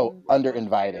or Oh, something we're supposed to say.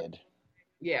 underinvited.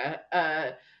 Yeah.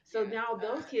 So now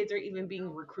those kids are even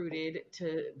being recruited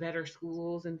to better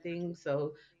schools and things.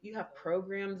 So you have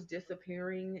programs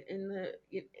disappearing in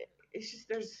it's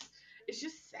just it's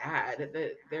just sad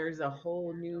that there's a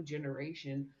whole new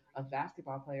generation of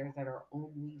basketball players that are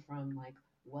only from like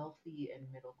wealthy and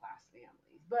middle class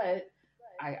families. But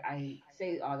I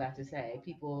say all that to say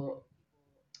people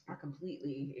are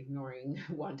completely ignoring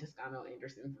Juan Toscano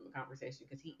Anderson from the conversation,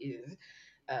 because he is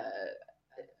uh,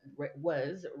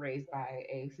 was raised by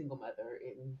a single mother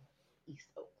in East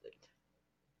Oakland.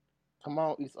 Come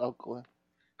on, East Oakland.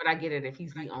 But I get it, if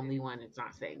he's the only one, it's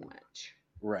not saying much.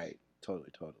 Right. Totally,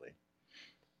 totally.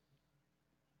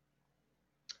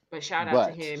 But shout out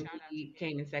to But him. He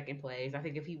came in second place. I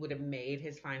think if he would have made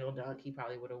his final dunk, he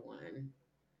probably would have won.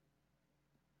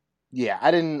 yeah,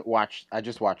 I didn't watch. I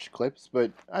just watched clips,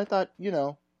 but I thought,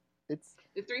 it's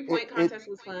The three it point it. contest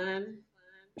was fun.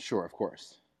 Sure, of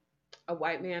course. A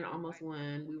white man almost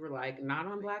won. We were like, not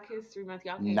on Black History Month.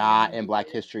 Y'all can't do Not nothing in to Black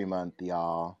this. History Month,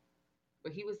 y'all.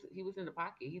 But he was in the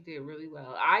pocket. He did really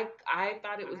well. I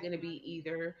thought it was gonna be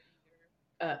either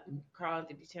Carl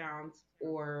Anthony Towns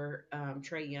or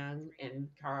Trey Young, and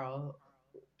Carl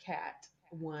Cat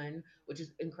won, which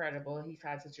is incredible. He's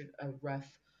had such a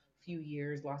rough few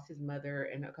years, lost his mother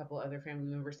and a couple other family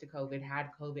members to COVID, had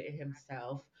COVID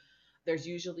himself. There's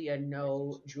usually a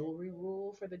no jewelry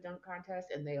rule for the dunk contest,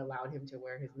 and they allowed him to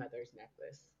wear his mother's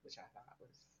necklace, which I thought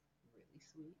was really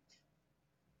sweet.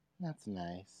 That's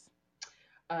nice.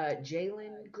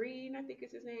 Jalen Green, I think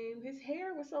is his name. His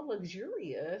hair was so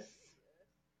luxurious.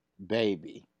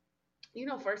 Baby.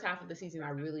 First half of the season, I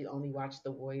really only watched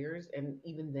the Warriors, and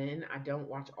even then, I don't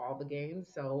watch all the games.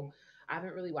 So I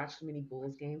haven't really watched many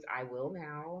Bulls games. I will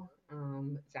now.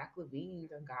 Zach Levine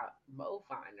done got Mo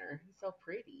Finer. He's so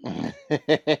pretty.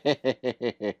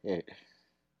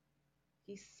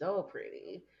 He's so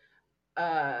pretty.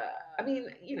 Uh, I mean,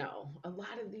 a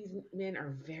lot of these men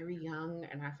are very young,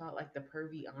 and I felt like the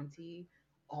pervy auntie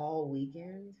all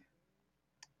weekend.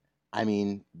 I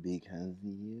mean, because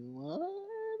you are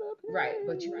the Right,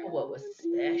 but what was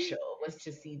pretty special was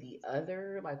to see the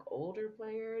other like older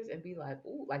players and be like,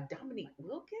 ooh, like Dominique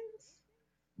Wilkins,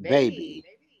 baby,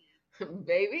 baby,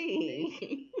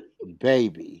 baby.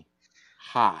 baby.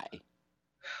 Hi.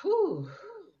 Whew.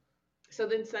 So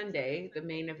then Sunday, the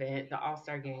main event, the All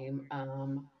Star game,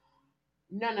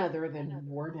 none other than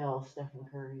Wardell Stephen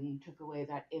Curry took away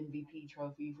that MVP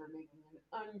trophy for making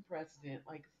an unprecedented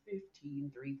like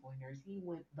 15 pointers. He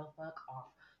went the fuck off.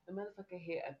 The motherfucker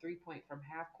hit a 3 point from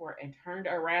half court and turned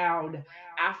around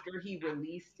after he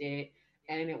released it,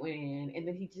 and it went in. And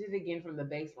then he did it again from the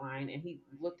baseline, and he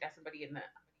looked at somebody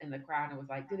in the crowd and was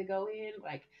like, "Did it go in?"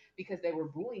 Like, because they were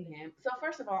booing him. So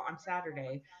first of all, on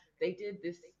Saturday they did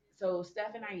this. So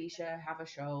Steph and Aisha have a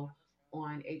show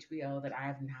on HBO that I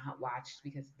have not watched,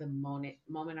 because the moment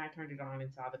I turned it on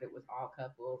and saw that it was all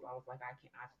couples, I was like, I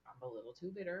can't. I'm a little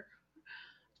too bitter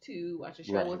to watch a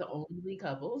show with Right. only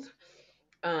couples.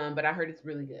 But I heard it's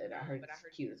really good. I heard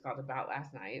it's cute. It's called About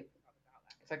Last Night.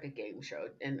 It's like a game show,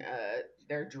 and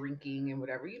they're drinking and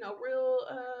whatever. Real.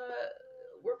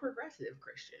 We're progressive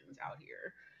Christians out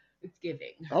here. It's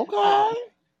giving. Um, Okay. so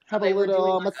Have a they were doing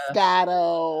little like a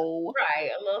Moscato. right,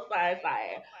 a little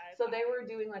side. So they were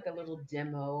doing like a little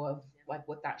demo of like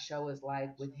what that show is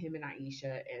like with him and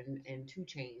Aisha and Two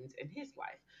Chains and his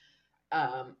wife.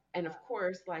 And of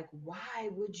course, like, why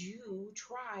would you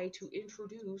try to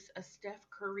introduce a Steph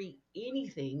Curry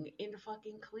anything in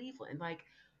fucking Cleveland? Like,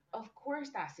 of course,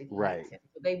 that's against Right. him.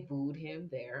 So they booed him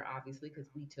there, obviously, because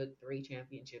we took 3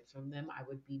 championships from them. I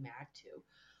would be mad too.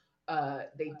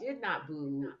 They did not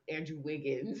boo Andrew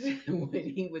Wiggins when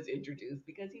he was introduced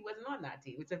because he wasn't on that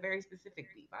team. It's a very specific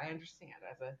beef. I understand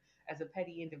as a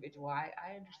petty individual. I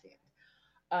understand.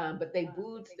 But they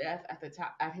booed Steph at the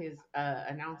top at his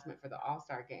announcement for the All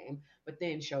Star game, but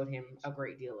then showed him a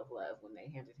great deal of love when they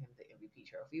handed him the MVP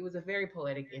trophy. It was a very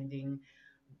poetic ending.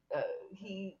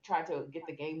 He tried to get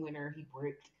the game winner. He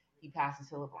bricked. He passes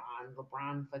to LeBron.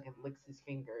 LeBron fucking licks his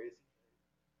fingers,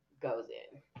 goes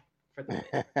in for the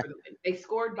win. For the win, they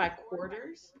scored by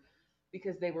quarters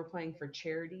because they were playing for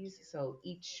charities. So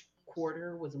each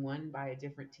quarter was won by a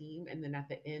different team, and then at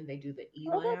the end they do the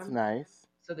Oh, that's elam. nice.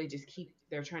 So they just keep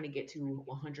they're trying to get to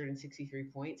 163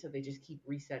 points. So they just keep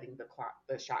resetting the clock,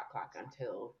 the shot clock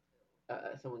until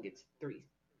someone gets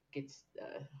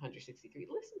 163.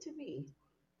 Listen to me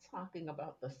talking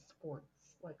about the sports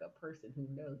like a person who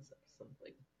knows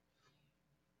something.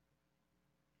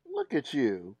 Look at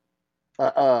you,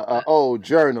 Uh, old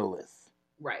journalist.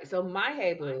 right. So my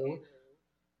hey boo,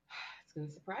 it's gonna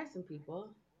surprise some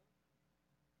people.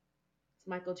 It's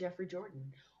Michael Jeffrey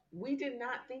Jordan. We did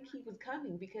not think he was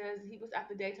coming because he was at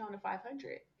the Daytona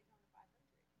 500,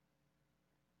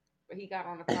 but he got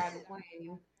on a private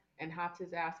plane and hopped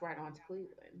his ass right onto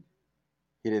Cleveland.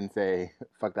 He didn't say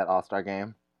fuck that All Star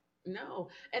game. No.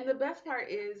 And the best part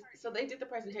is, so they did the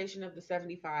presentation of the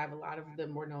 75. A lot of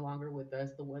them were no longer with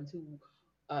us. The ones who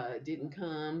didn't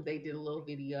come, they did a little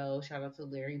video. Shout out to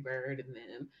Larry Bird and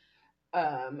them.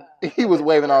 He was But there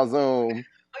waving were, on Zoom.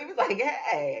 he was like,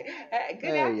 hey, hey,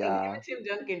 good Hey, acting. Him y'all. and Tim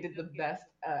Duncan did the best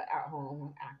at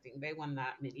home acting. They won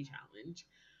that mini challenge.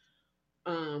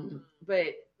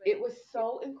 But it was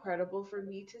so incredible for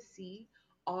me to see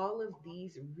all of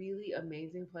these really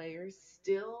amazing players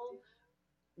still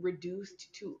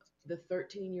reduced to the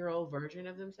 13-year-old version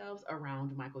of themselves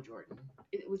around Michael Jordan.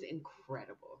 It was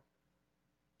incredible.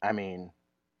 I mean,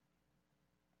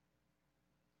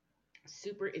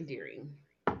 Super endearing.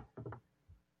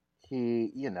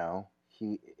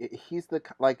 he's the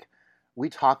like we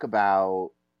talk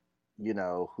about,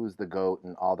 who's the goat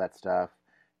and all that stuff,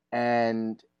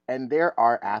 and there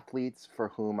are athletes for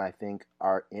whom I think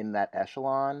are in that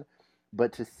echelon,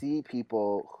 but to see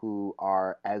people who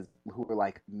are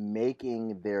like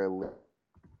making their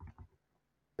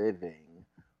living,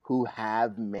 who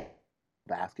have made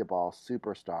basketball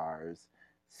superstars,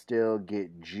 still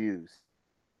get juiced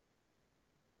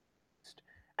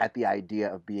at the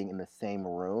idea of being in the same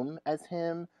room as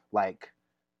him, like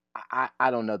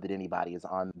I don't know that anybody is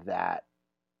on that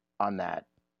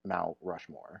Mount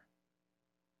Rushmore.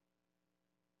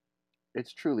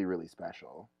 It's truly really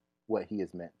special what he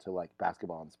has meant to like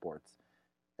basketball and sports,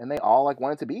 and they all like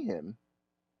wanted to be him.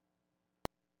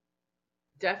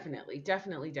 Definitely,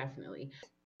 definitely, definitely.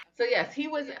 So yes, he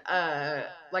was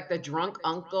like the drunk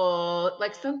uncle.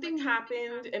 Like something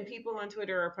happened and people on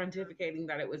Twitter are pontificating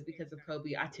that it was because of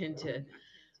Kobe. I tend to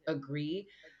agree,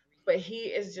 but he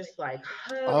is just like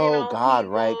hugging Oh on God,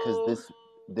 right? Because people.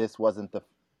 this wasn't the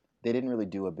they didn't really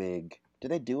do a big.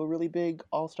 Did they do a really big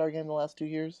All Star game the last 2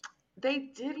 years? They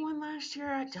did one last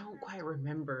year. I don't quite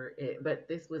remember it, but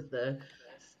this was the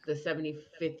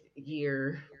 75th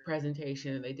year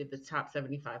presentation. They did the top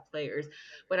 75 players.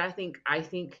 But I think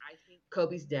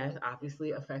Kobe's death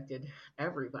obviously affected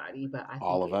everybody, but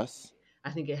All of us.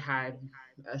 I think it had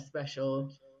a special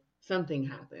something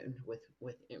happened with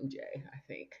MJ, I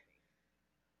think.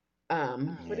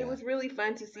 But it Yeah. was really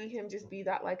fun to see him just be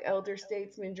that like elder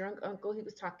statesman, drunk uncle. He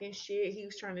was talking shit. He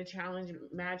was trying to challenge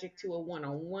Magic to a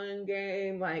one-on-one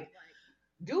game. Like,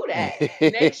 do that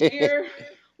next year.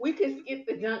 We could skip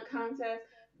the dunk contest.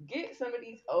 Get some of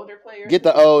these older players Get who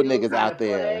the can old still niggas kind of out play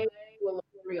there, do a little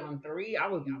 3-on-3. I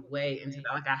would be way into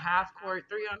that, like a half court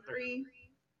 3-on-3.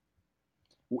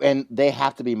 and they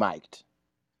have to be mic'd.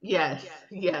 Yes,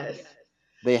 yes.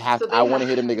 They have. So I they want have to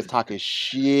hear them niggas talking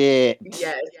shit.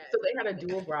 Yes. So they had a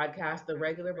dual broadcast. The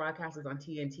regular broadcast was on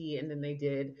TNT, and then they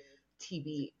did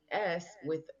TBS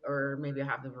with, or maybe I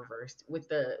have them reversed with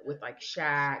like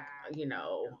Shaq, I think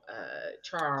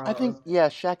Charles, yeah,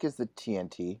 Shaq is the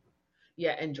TNT.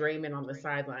 yeah, and Draymond on the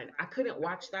sideline. I couldn't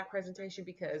watch that presentation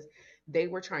because they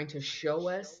were trying to show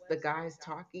us the guys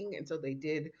talking, and so they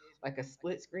did like a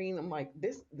split screen. I'm like,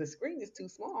 the screen is too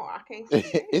small. I can't see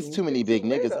the It's too game. many It's too big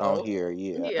niggas on little. here.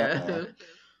 Yeah. Yeah.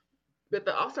 But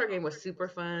the All Star game was super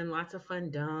fun. Lots of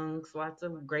fun dunks, lots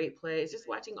of great plays. Just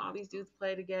watching all these dudes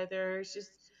play together. It's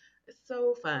just, It's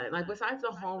so fun. Like besides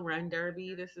the home run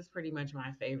derby, this is pretty much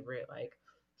my favorite like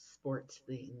sports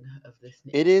thing of this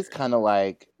It is nature. kind of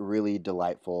like really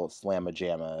delightful slamma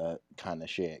jamma kind of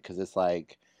shit because it's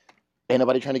like ain't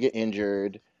nobody trying to get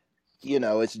injured.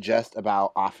 It's just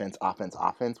about offense, offense,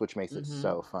 offense, which makes it Mhm.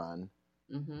 so fun.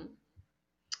 Mhm.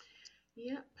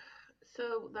 Yep.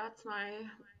 So that's my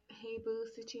hey boo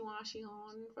situashi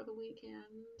on for the weekend.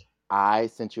 I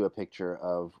sent you a picture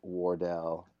of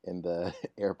Wardell in the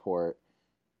airport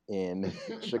in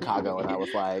Chicago, and I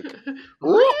was like,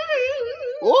 "Ooh,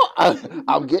 ooh,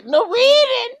 I'm getting a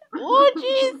reading. Oh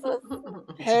Jesus!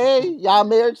 Hey, y'all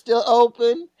marriage still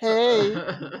open? Hey, Ooh,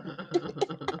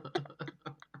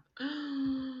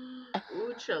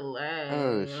 oh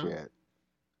Chile. shit."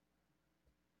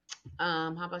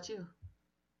 How about you?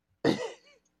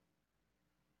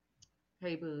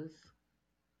 Hey boos.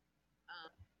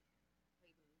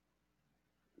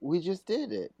 We just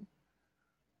did it.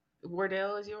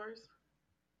 Wardell is yours?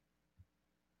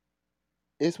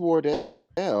 It's Wardell.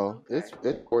 Okay. It's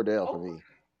Wardell for Oh. me.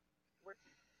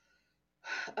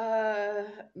 Uh,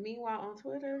 Meanwhile on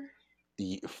Twitter.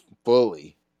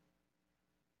 Fully.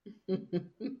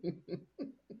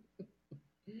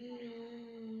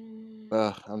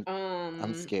 Ugh, I'm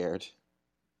um, scared.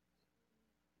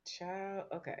 Child.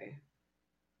 Okay.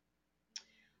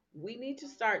 We need to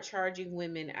start charging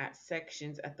women at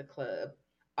sections at the club.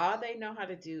 All they know how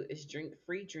to do is drink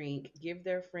free drink, give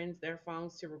their friends their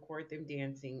phones to record them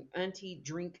dancing. Auntie,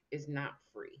 drink is not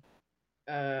free.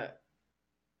 Uh,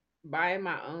 Buying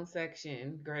my own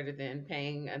section greater than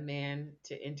paying a man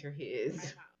to enter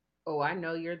his. Oh, I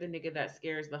know you're the nigga that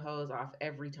scares the hoes off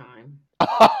every time.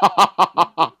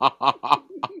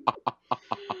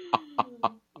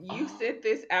 You sent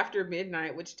this after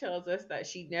midnight, which tells us that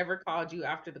she never called you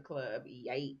after the club.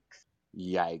 Yikes.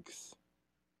 Yikes.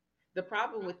 The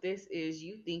problem with this is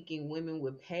you thinking women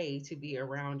would pay to be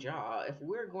around y'all. If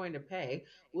we're going to pay,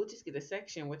 we'll just get a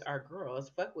section with our girls.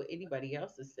 Fuck what anybody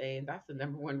else is saying. That's the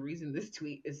number one reason this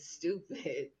tweet is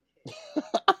stupid.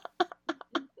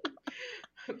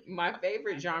 My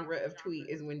favorite genre of tweet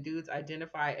is when dudes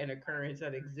identify an occurrence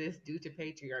that exists due to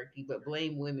patriarchy but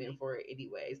blame women for it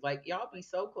anyways. Like, y'all be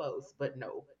so close, but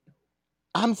no.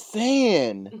 I'm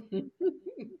saying.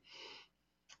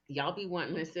 Y'all be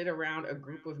wanting to sit around a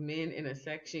group of men in a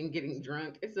section getting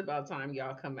drunk. It's about time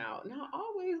y'all come out. Not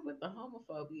always with the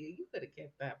homophobia. You could have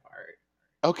kept that part.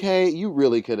 Okay, you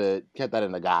really could have kept that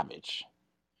in the garbage.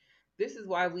 This is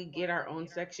why we get our own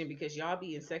section because y'all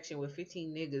be in section with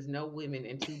 15 niggas, no women,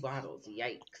 and two bottles.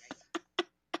 Yikes.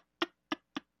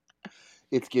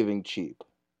 It's giving cheap.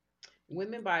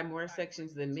 Women buy more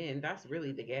sections than men. That's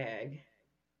really the gag.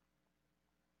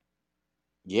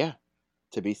 Yeah,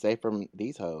 to be safe from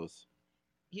these hoes.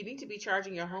 You need to be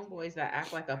charging your homeboys that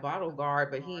act like a bottle guard,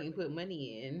 but he ain't put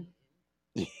money in.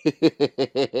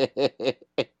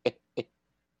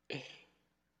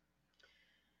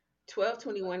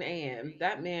 12:21 a.m.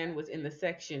 That man was in the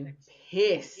section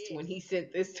pissed when he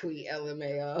sent this tweet.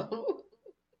 LMAO.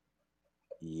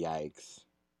 Yikes.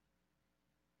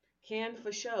 Can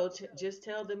for show just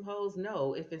tell them hoes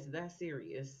no if it's that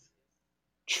serious.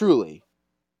 Truly.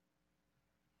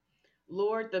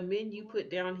 Lord, the men you put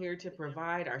down here to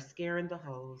provide are scaring the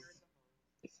hoes.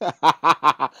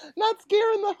 Not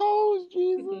scaring the hoes,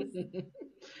 Jesus.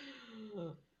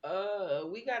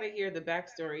 We gotta hear the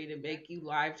backstory to make you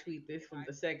live tweet this from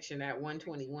the section at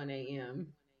 1:21 a.m.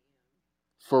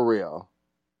 For real.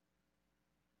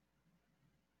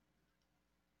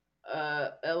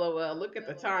 LOL, look at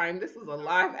the time. This was a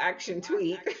live action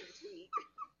tweet.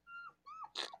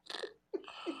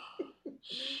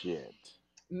 Shit.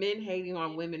 Men hating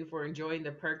on women for enjoying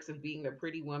the perks of being a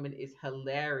pretty woman is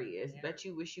hilarious. Bet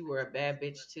you wish you were a bad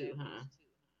bitch too, huh?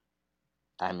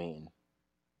 I mean,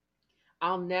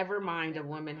 I'll never mind a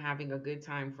woman having a good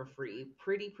time for free.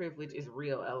 Pretty privilege is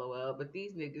real, lol. But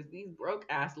these niggas, these broke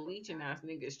ass, leeching ass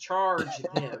niggas, charge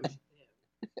them.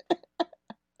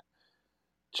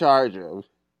 charge them.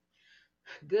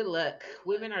 Good luck.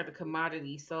 Women are the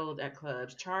commodity sold at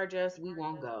clubs. Charge us, we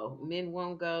won't go. Men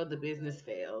won't go, the business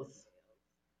fails.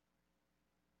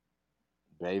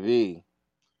 Baby.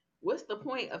 What's the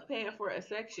point of paying for a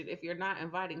section if you're not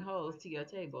inviting hoes to your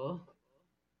table?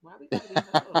 Why we gotta be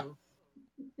hoes?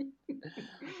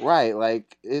 right,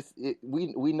 like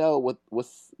we know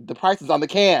what's the price is on the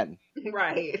can.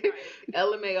 Right.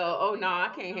 LMAO, oh no,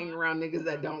 I can't hang around niggas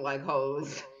that don't like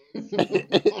hoes.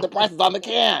 the price is on the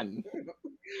can.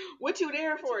 What you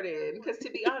there for then? Because to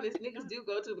be honest, niggas do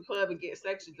go to the club and get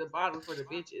sections of bottles for the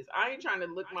bitches. I ain't trying to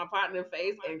look my partner in the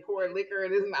face and pour liquor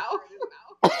in his mouth.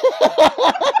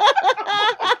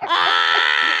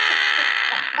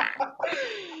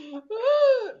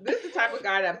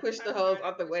 that push the hoes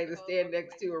out the way to stand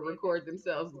next to or record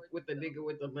themselves with the nigga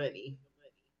with the money.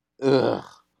 Ugh,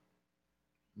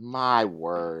 my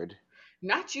word.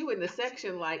 Not you in the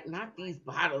section like, not these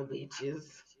bottle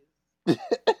bitches.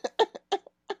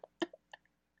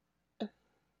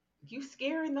 You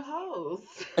scaring the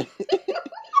hoes.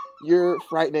 You're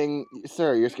frightening,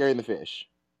 sir. You're scaring the fish.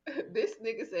 This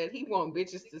nigga said he want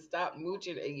bitches to stop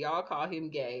mooching and y'all call him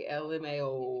gay.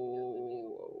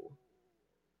 LMAO.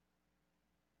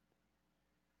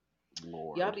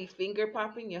 Y'all Lord. be finger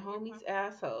popping your homies'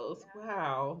 assholes.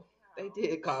 Wow. They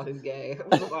did call him gay. I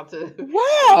was about to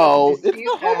Wow, it's dispute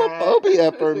the that.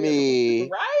 homophobia for me.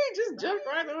 Right? Just jump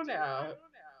right on out.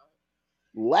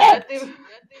 Leapt. Nothing.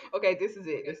 Okay, this is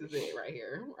it. This is it right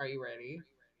here. Are you ready?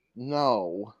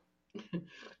 No.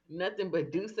 Nothing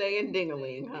but Dussé and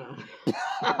Ding-A-Ling, huh?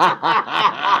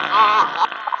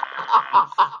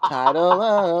 Title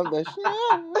of the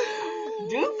show.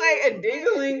 Dussé and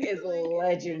Ding-A-Ling is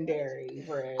legendary,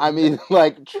 I friend. mean,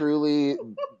 like truly,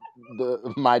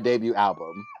 the my debut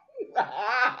album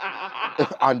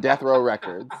on Death Row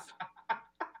Records.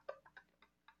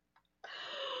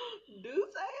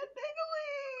 Dussé and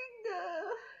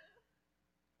Ding-A-Ling.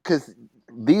 Because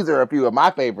these are a few of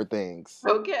my favorite things.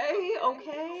 Okay,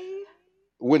 okay.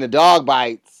 When the dog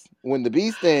bites, when the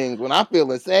bee stings, when I'm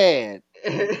feeling sad.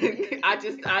 I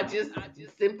just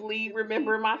simply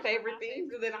remember my favorite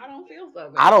things, and then I don't feel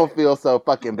so I don't bad. feel so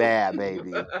fucking bad,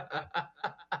 baby.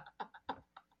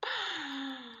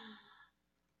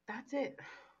 That's it.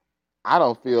 I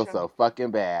don't The feel show. so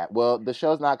fucking bad. Well, the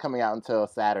show's not coming out until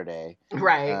Saturday.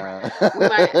 Right. Uh, We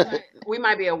might we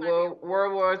might be at World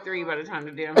War Three by the time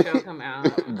the damn show come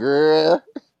out. Girl,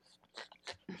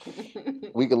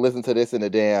 we could listen to this in the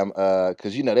damn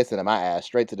because you know they sending my ass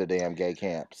straight to the damn gay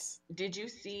camps. Did you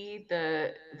see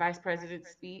the vice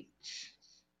president's speech?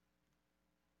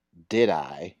 Did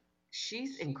I?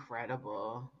 She's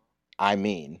incredible. I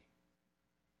mean,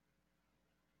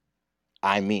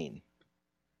 I mean,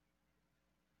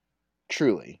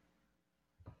 truly,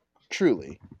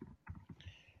 truly.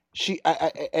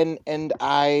 And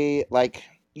I like,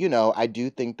 you know, I do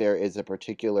think there is a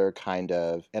particular kind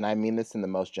of, and I mean this in the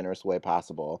most generous way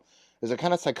possible. There's a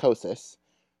kind of psychosis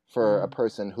for a Mm,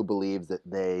 person who believes that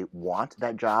they want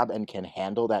that job and can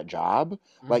handle that job.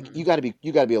 Like hmm you got to be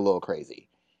a little crazy.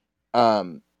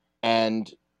 Um,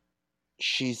 and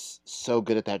she's so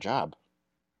good at that job.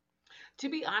 To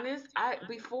be honest, I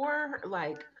before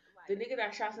like the nigga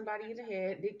that shot somebody in the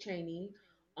head, Dick Cheney,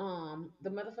 the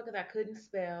motherfucker that couldn't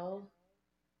spell,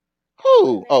 what's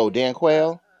his Who? Oh, name? Dan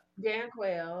Quayle. Dan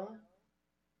Quayle.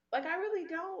 Like I really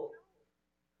don't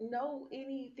know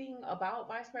anything about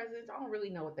vice presidents. I don't really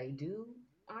know what they do,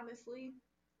 honestly.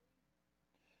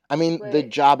 I mean, the But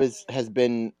job is has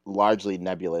been largely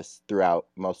nebulous throughout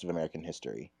most of American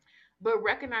history.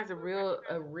 recognize a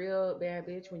real bad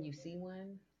bitch when you see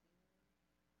one.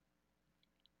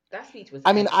 That speech was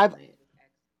I mean, excellent.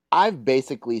 I've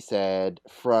basically said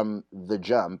from the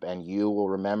jump, and you will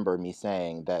remember me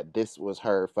saying that this was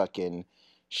her fucking.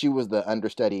 She was the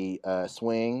understudy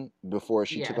swing before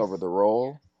she took over Yes. the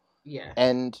role, Yes.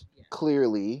 and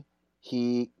clearly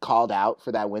he called out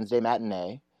for that Wednesday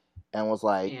matinee, and was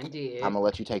like, And "I'm did. gonna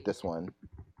let you take this one."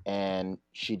 And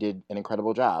she did an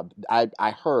incredible job.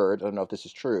 I heard, I don't know if this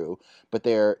is true, but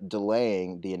they're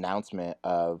delaying the announcement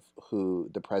of who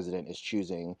the president is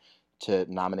choosing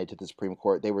to nominate to the Supreme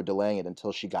Court. They were delaying it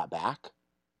until she got back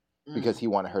because Mm, he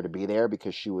wanted her to be there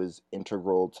because she was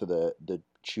integral to the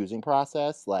choosing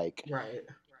process. Like right.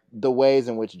 the ways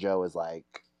in which Joe is like,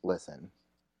 listen,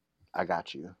 I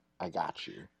got you,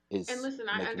 And is listen,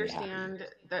 I making me happy. understand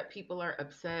that people are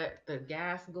upset. The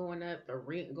gas going up, the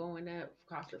rent going up,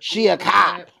 cost of She food a going cop,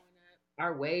 up,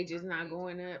 our wages not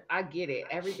going up. I get it.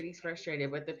 Everybody's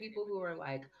frustrated. But the people who are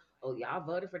like, oh, y'all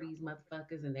voted for these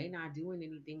motherfuckers and they not doing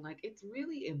anything, like it's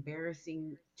really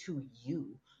embarrassing to you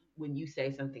when you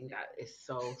say something that is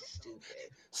so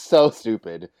stupid. so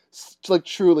stupid, like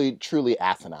truly, truly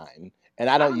asinine. And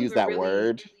I I don't don't use even that really,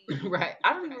 word. right?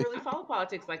 I don't even really follow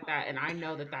politics like that. And I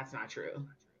know that that's not true.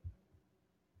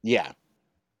 Yeah,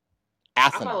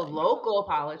 I follow asinine. local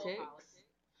politics.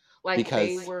 Like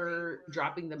they Because were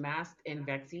dropping the mask and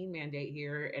vaccine mandate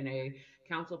here, and a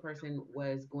council person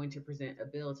was going to present a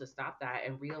bill to stop that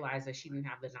and realized that she didn't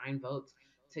have the 9 votes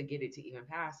to get it to even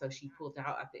pass. So she pulled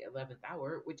out at the 11th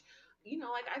hour, which,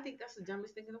 like I think that's the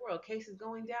dumbest thing in the world. Cases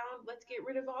going down, let's get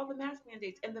rid of all the mask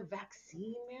mandates and the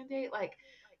vaccine mandate. Like,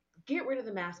 get rid of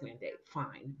the mask mandate,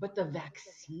 fine. But the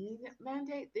vaccine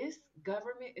mandate, this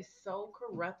government is so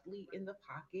corruptly in the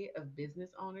pocket of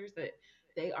business owners that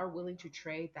they are willing to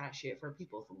trade that shit for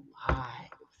people's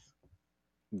lives.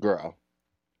 girl,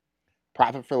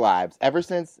 Profit for lives. Ever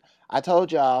since I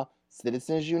told y'all,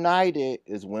 Citizens United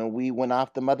is when we went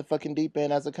off the motherfucking deep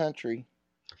end as a country.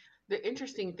 The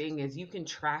interesting thing is you can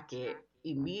track it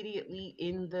immediately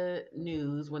in the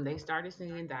news when they started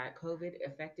saying that COVID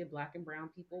affected black and brown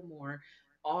people more.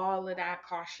 All of that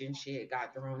caution shit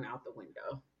got thrown out the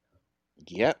window.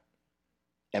 Yep.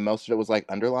 And most of it was like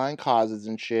underlying causes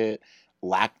and shit,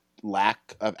 lack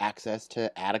of access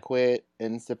to adequate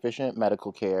and sufficient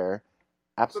medical care.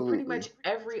 But pretty Absolutely. much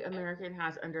every American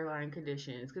has underlying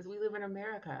conditions because we live in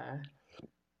America.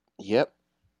 Yep.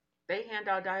 They hand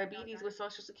out diabetes with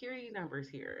social security numbers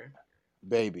here.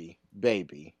 Baby,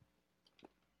 baby.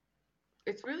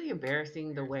 It's really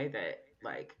embarrassing the way that,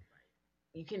 like,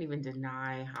 you can't even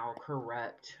deny how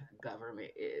corrupt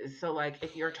government is. So, like,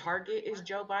 if your target is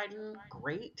Joe Biden,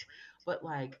 great, but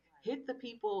like, hit the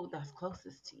people that's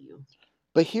closest to you.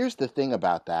 But here's the thing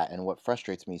about that, and what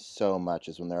frustrates me so much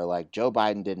is when they're like, Joe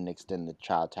Biden didn't extend the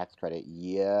child tax credit.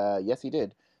 Yeah, yes, he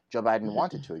did. Joe Biden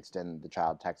wanted to extend the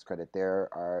child tax credit. There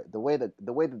are the way that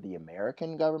the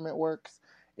American government works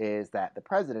is that the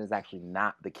president is actually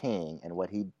not the king, and what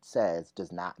he says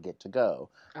does not get to go.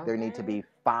 There need to Okay. be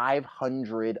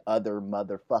 500 other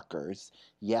motherfuckers.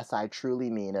 Yes, I truly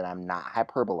mean, and I'm not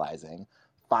hyperbolizing.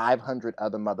 500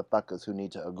 other motherfuckers who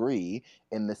need to agree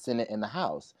in the Senate and the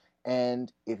House.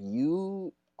 And if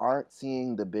you aren't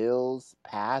seeing the bills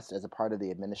passed as a part of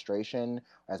the administration,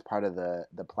 as part of the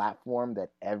platform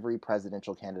that every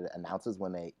presidential candidate announces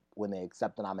when they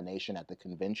accept the nomination at the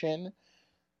convention,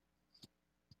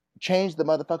 change the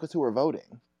motherfuckers who are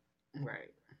voting.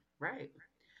 Right. Right.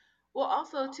 Well,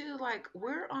 also too, like,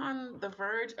 we're on the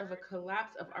verge of a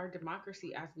collapse of our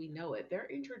democracy as we know it. They're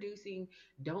introducing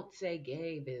 "Don't Say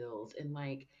Gay" bills, and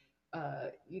like,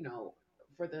 you know,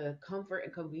 for the comfort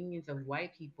and convenience of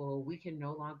white people, we can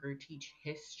no longer teach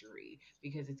history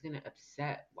because it's going to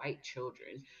upset white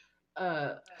children.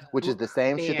 Uh, Which is the book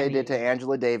same shit they did to banning.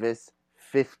 Angela Davis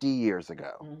 50 years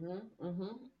ago. Mm-hmm.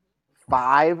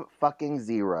 Five fucking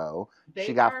zero. She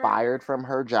They got are fired from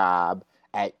her job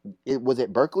at it was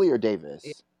it Berkeley or in Davis?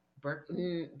 It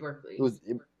Berkeley. was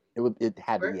it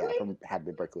had to yeah, Berkeley? from had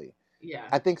to be Berkeley. Yeah.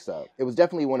 I think so. It was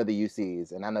definitely one of the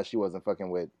UCs, and I know she wasn't fucking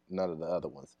with none of the other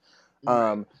ones.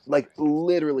 Right. Like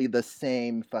literally the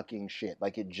same fucking shit.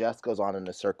 Like it just goes on in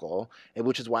a circle, and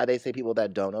which is why they say people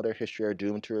that don't know their history are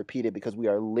doomed to repeat it because we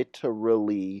are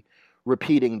literally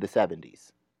repeating the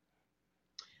 '70s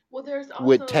Well, there's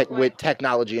with also like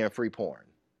technology and free porn.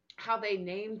 how they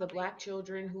name the black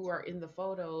children who are in the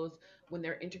photos when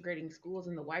they're integrating schools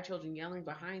and the white children yelling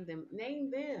behind them.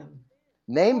 Name them.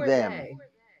 Who Name are them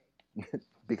they?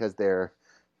 because they're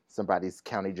somebody's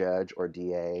county judge or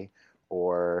DA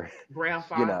or you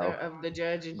Grandfather know of the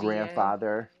judge and DA.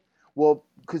 grandfather. Well,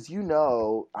 because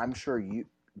I'm sure you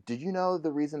did. You know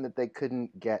the reason that they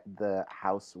couldn't get the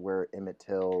house where Emmett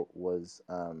Till was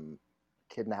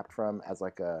kidnapped from as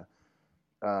like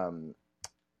um,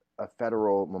 a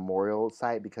federal memorial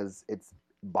site because it's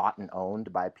bought and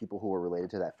owned by people who are related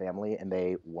to that family, and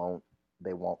they won't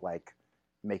like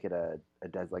make it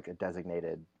like a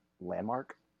designated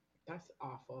landmark. That's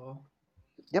awful.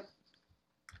 Yep.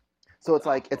 So That's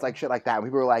it's like awful. shit like that. And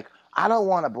people are like, I don't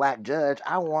want a black judge.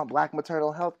 I want black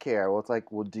maternal health care. Well, it's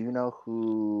like, well, do you know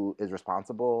who is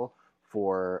responsible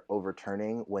for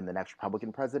overturning when the next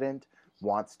Republican president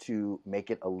wants to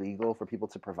make it illegal for people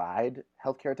to provide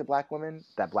health care to black women?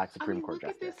 That black I Supreme mean, Court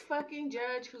look at this justice. fucking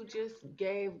judge who just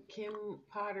gave Kim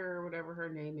Potter or whatever her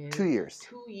name is 2 years.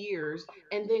 2 years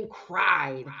and then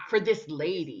cried for this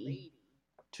lady.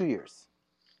 2 years.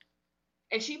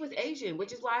 And she was Asian,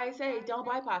 which is why I say don't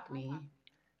BIPOC me.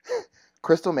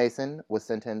 Crystal Mason was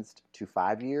sentenced to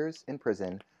 5 years in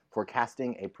prison for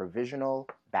casting a provisional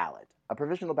ballot. A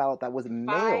provisional ballot that was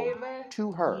mailed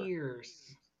to her.5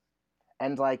 years.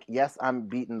 And like, yes, I'm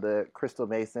beating the Crystal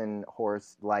Mason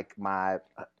horse like my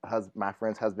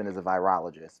friend's husband is a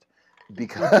virologist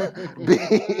because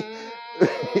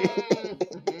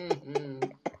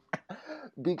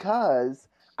because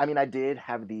I mean I did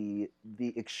have the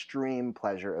extreme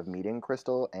pleasure of meeting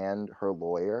Crystal and her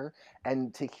lawyer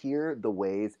and to hear the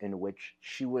ways in which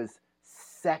she was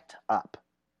set up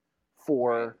Right.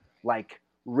 for like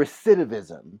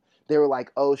recidivism. They were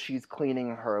like, oh, she's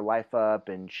cleaning her life up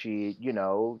and she,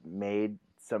 made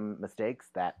some mistakes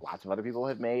that lots of other people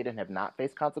have made and have not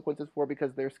faced consequences for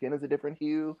because their skin is a different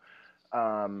hue.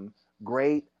 Um,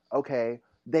 Great. Okay.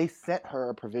 They sent her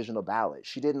a provisional ballot.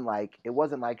 She didn't like, it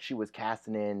wasn't like she was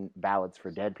casting in ballots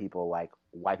for dead people like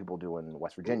white people do in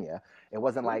West Oop, Virginia. It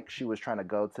wasn't oop. like she was trying to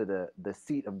go to the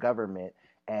seat of government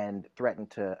and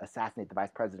threatened to assassinate the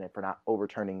vice president for not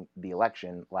overturning the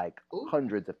election like Ooh,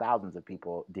 hundreds of thousands of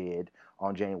people did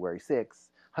on January 6th.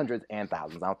 Hundreds and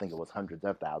thousands. I don't think it was hundreds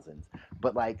of thousands.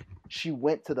 But like she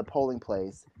went to the polling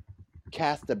place,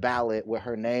 cast a ballot with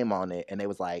her name on it, and it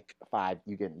was like five,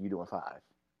 you doing five.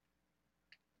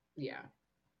 yeah.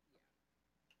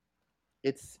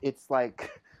 It's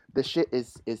like the shit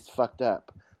is fucked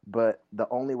up. But the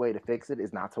only way to fix it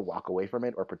is not to walk away from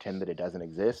it or pretend that it doesn't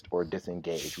exist or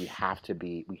disengage. We have to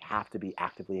be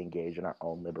actively engaged in our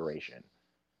own liberation.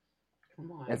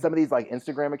 Come And on. some of these like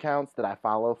Instagram accounts that I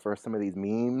follow for some of these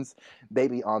memes, they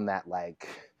be on that like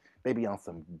they be on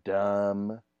some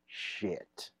dumb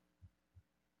shit.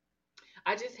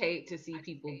 I just hate to see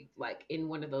people like in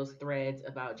one of those threads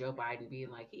about Joe Biden being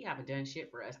like, he haven't done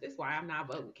shit for us. This is why I'm not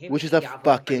voting. Can't Which wait to is see a y'all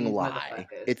voting for fucking these lie.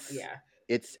 motherfuckers. It's Yeah.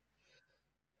 it's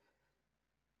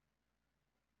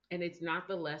And it's not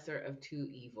the lesser of two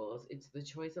evils. It's the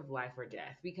choice of life or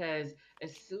death. Because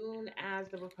as soon as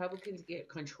the Republicans get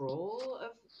control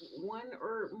of one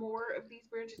or more of these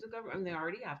branches of government, I mean, they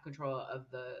already have control of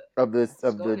the of this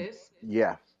of the SCOTUS,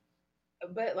 yeah,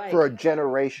 but for a like,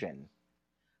 generation.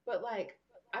 but like,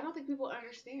 I don't think people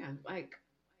understand. Like,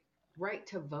 right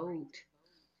to vote.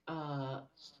 Uh,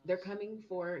 they're coming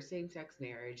for same-sex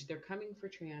marriage. They're coming for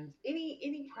trans.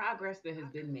 Any progress that has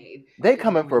been made They is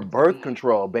coming for going to birth be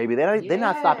control, baby. They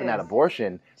not stopping at yes.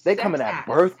 abortion. They coming Sex at acts.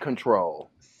 birth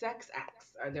control. Sex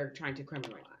acts are they're trying to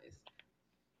criminalize.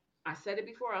 I said it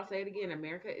before, I'll say it again.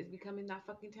 America is becoming that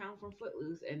fucking town from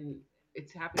Footloose, and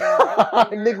it's happening right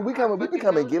up under Nigga, our we fucking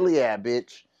becoming noses. Gilead,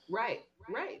 bitch. Right,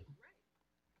 right.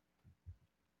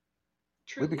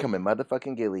 We Truly, becoming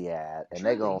motherfucking Gilead, and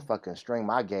they gonna truly. fucking string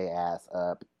my gay ass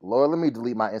up. Lord, let me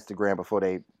delete my Instagram before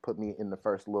they put me in the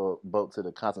first little boat to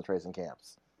the concentration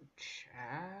camps.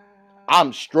 Child.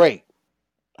 I'm straight.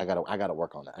 I gotta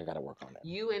work on it. I gotta work on it.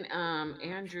 You and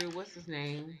Andrew, what's his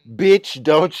name? Bitch,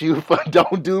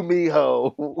 don't do me,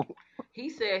 ho. He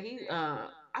said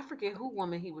I forget who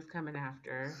woman he was coming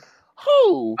after.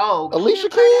 Who? Oh, Alicia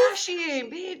Kim Keys?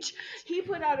 Kardashian, bitch. He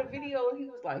put out a video and he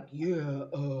was like,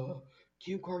 yeah,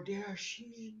 Kim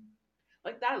Kardashian.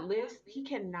 Like that list, he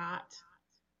cannot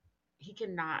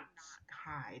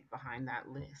hide behind that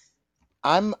list.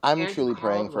 I'm Andrew truly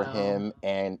praying for Caldwell. him,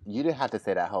 and you didn't have to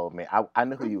say that whole man. I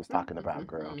know who you was talking about,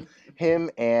 girl. Him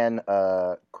and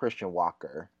Christian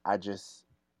Walker. I just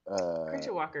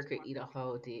Christian Walker could eat a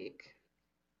whole dick.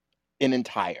 an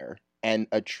entire and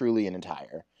a truly an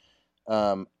entire.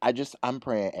 I'm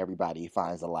praying everybody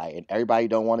finds the light, and everybody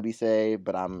don't want to be saved,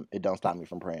 but it don't stop me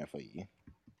from praying for you.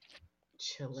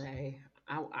 Chile.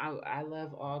 I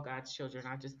love all God's children.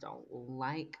 I just don't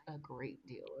like a great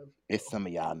deal of It's you. some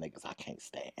of y'all niggas I can't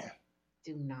stand.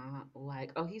 Do not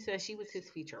like. Oh, he said she was his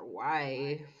future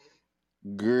wife.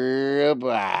 Girl, Hold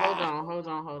bye. on, hold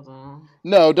on, hold on.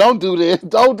 No, don't do this.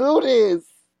 Don't do this.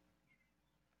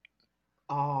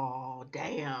 Oh,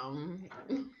 damn.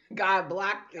 God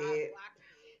blocked it.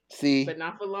 See, But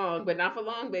not for long. But not for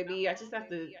long, baby. I just have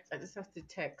to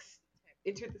text.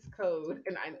 Enter this code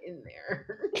and I'm in there.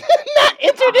 not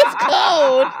enter this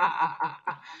code.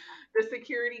 The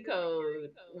security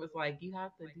code was like, you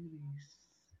have to do this.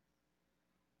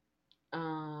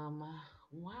 Um,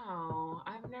 wow.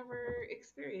 I've never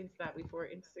experienced that before,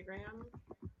 Instagram.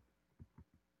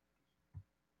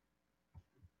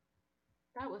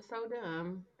 That was so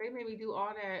dumb. They made me do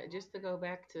all that just to go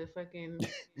back to fucking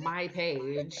my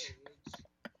page.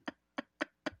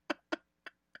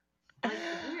 Like,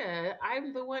 yeah,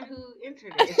 I'm the one who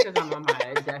entered it. It's because I'm on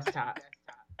my desktop.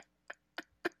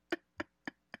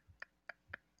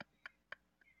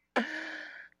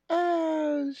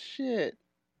 Oh shit.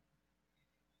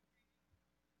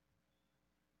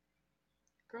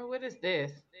 Girl, what is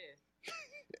this?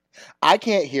 I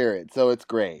can't hear it, so it's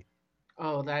great.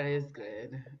 Oh, that is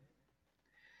good.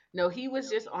 No, he was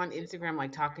just on Instagram,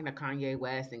 like talking to Kanye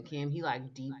West and Kim. He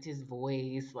like deeped his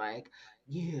voice, like,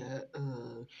 yeah,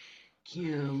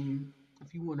 Kim,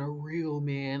 if you want a real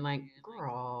man, like,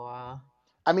 girl,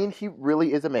 I mean, he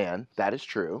really is a man. That is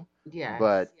true. yes.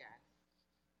 But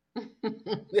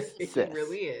He sis,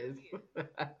 really is.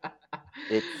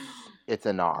 it's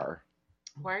an R.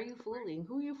 Why are you fooling?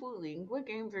 Who are you fooling? What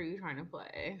games are you trying to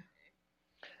play?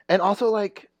 And also,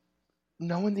 like,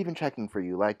 no one's even checking for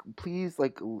you. Like, please,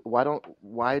 like, why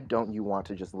don't you want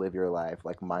to just live your life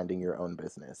like minding your own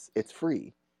business? It's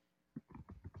free.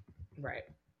 Right.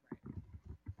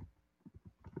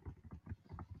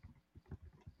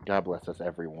 God bless us,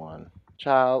 everyone.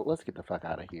 Child, let's get the fuck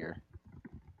out of here.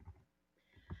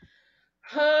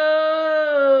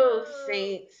 Oh,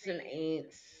 saints and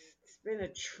ain'ts. been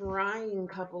a trying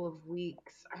couple of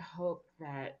weeks. I hope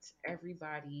that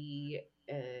everybody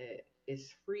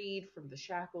is freed from the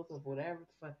shackles of whatever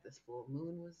the fuck this full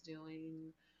moon was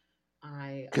doing.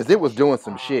 I Because it was wish you doing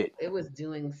some all, shit. it was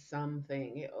doing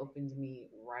something. It opened me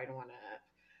right on up.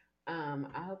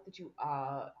 I hope that you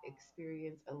all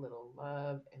experience a little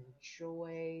love and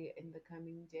joy in the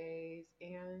coming days.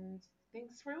 And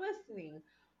thanks for listening.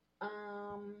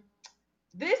 Um,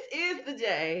 this is the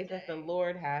day that the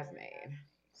Lord has made.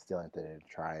 Still ain't there to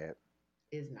try it.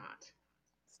 Is not.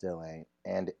 Still ain't.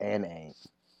 And ain't.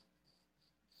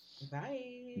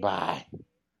 Bye. Bye.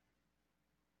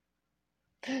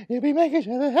 If we make each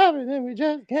other happy, then we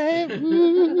just can't.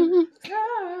 Ooh.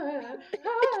 Ah,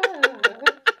 ah.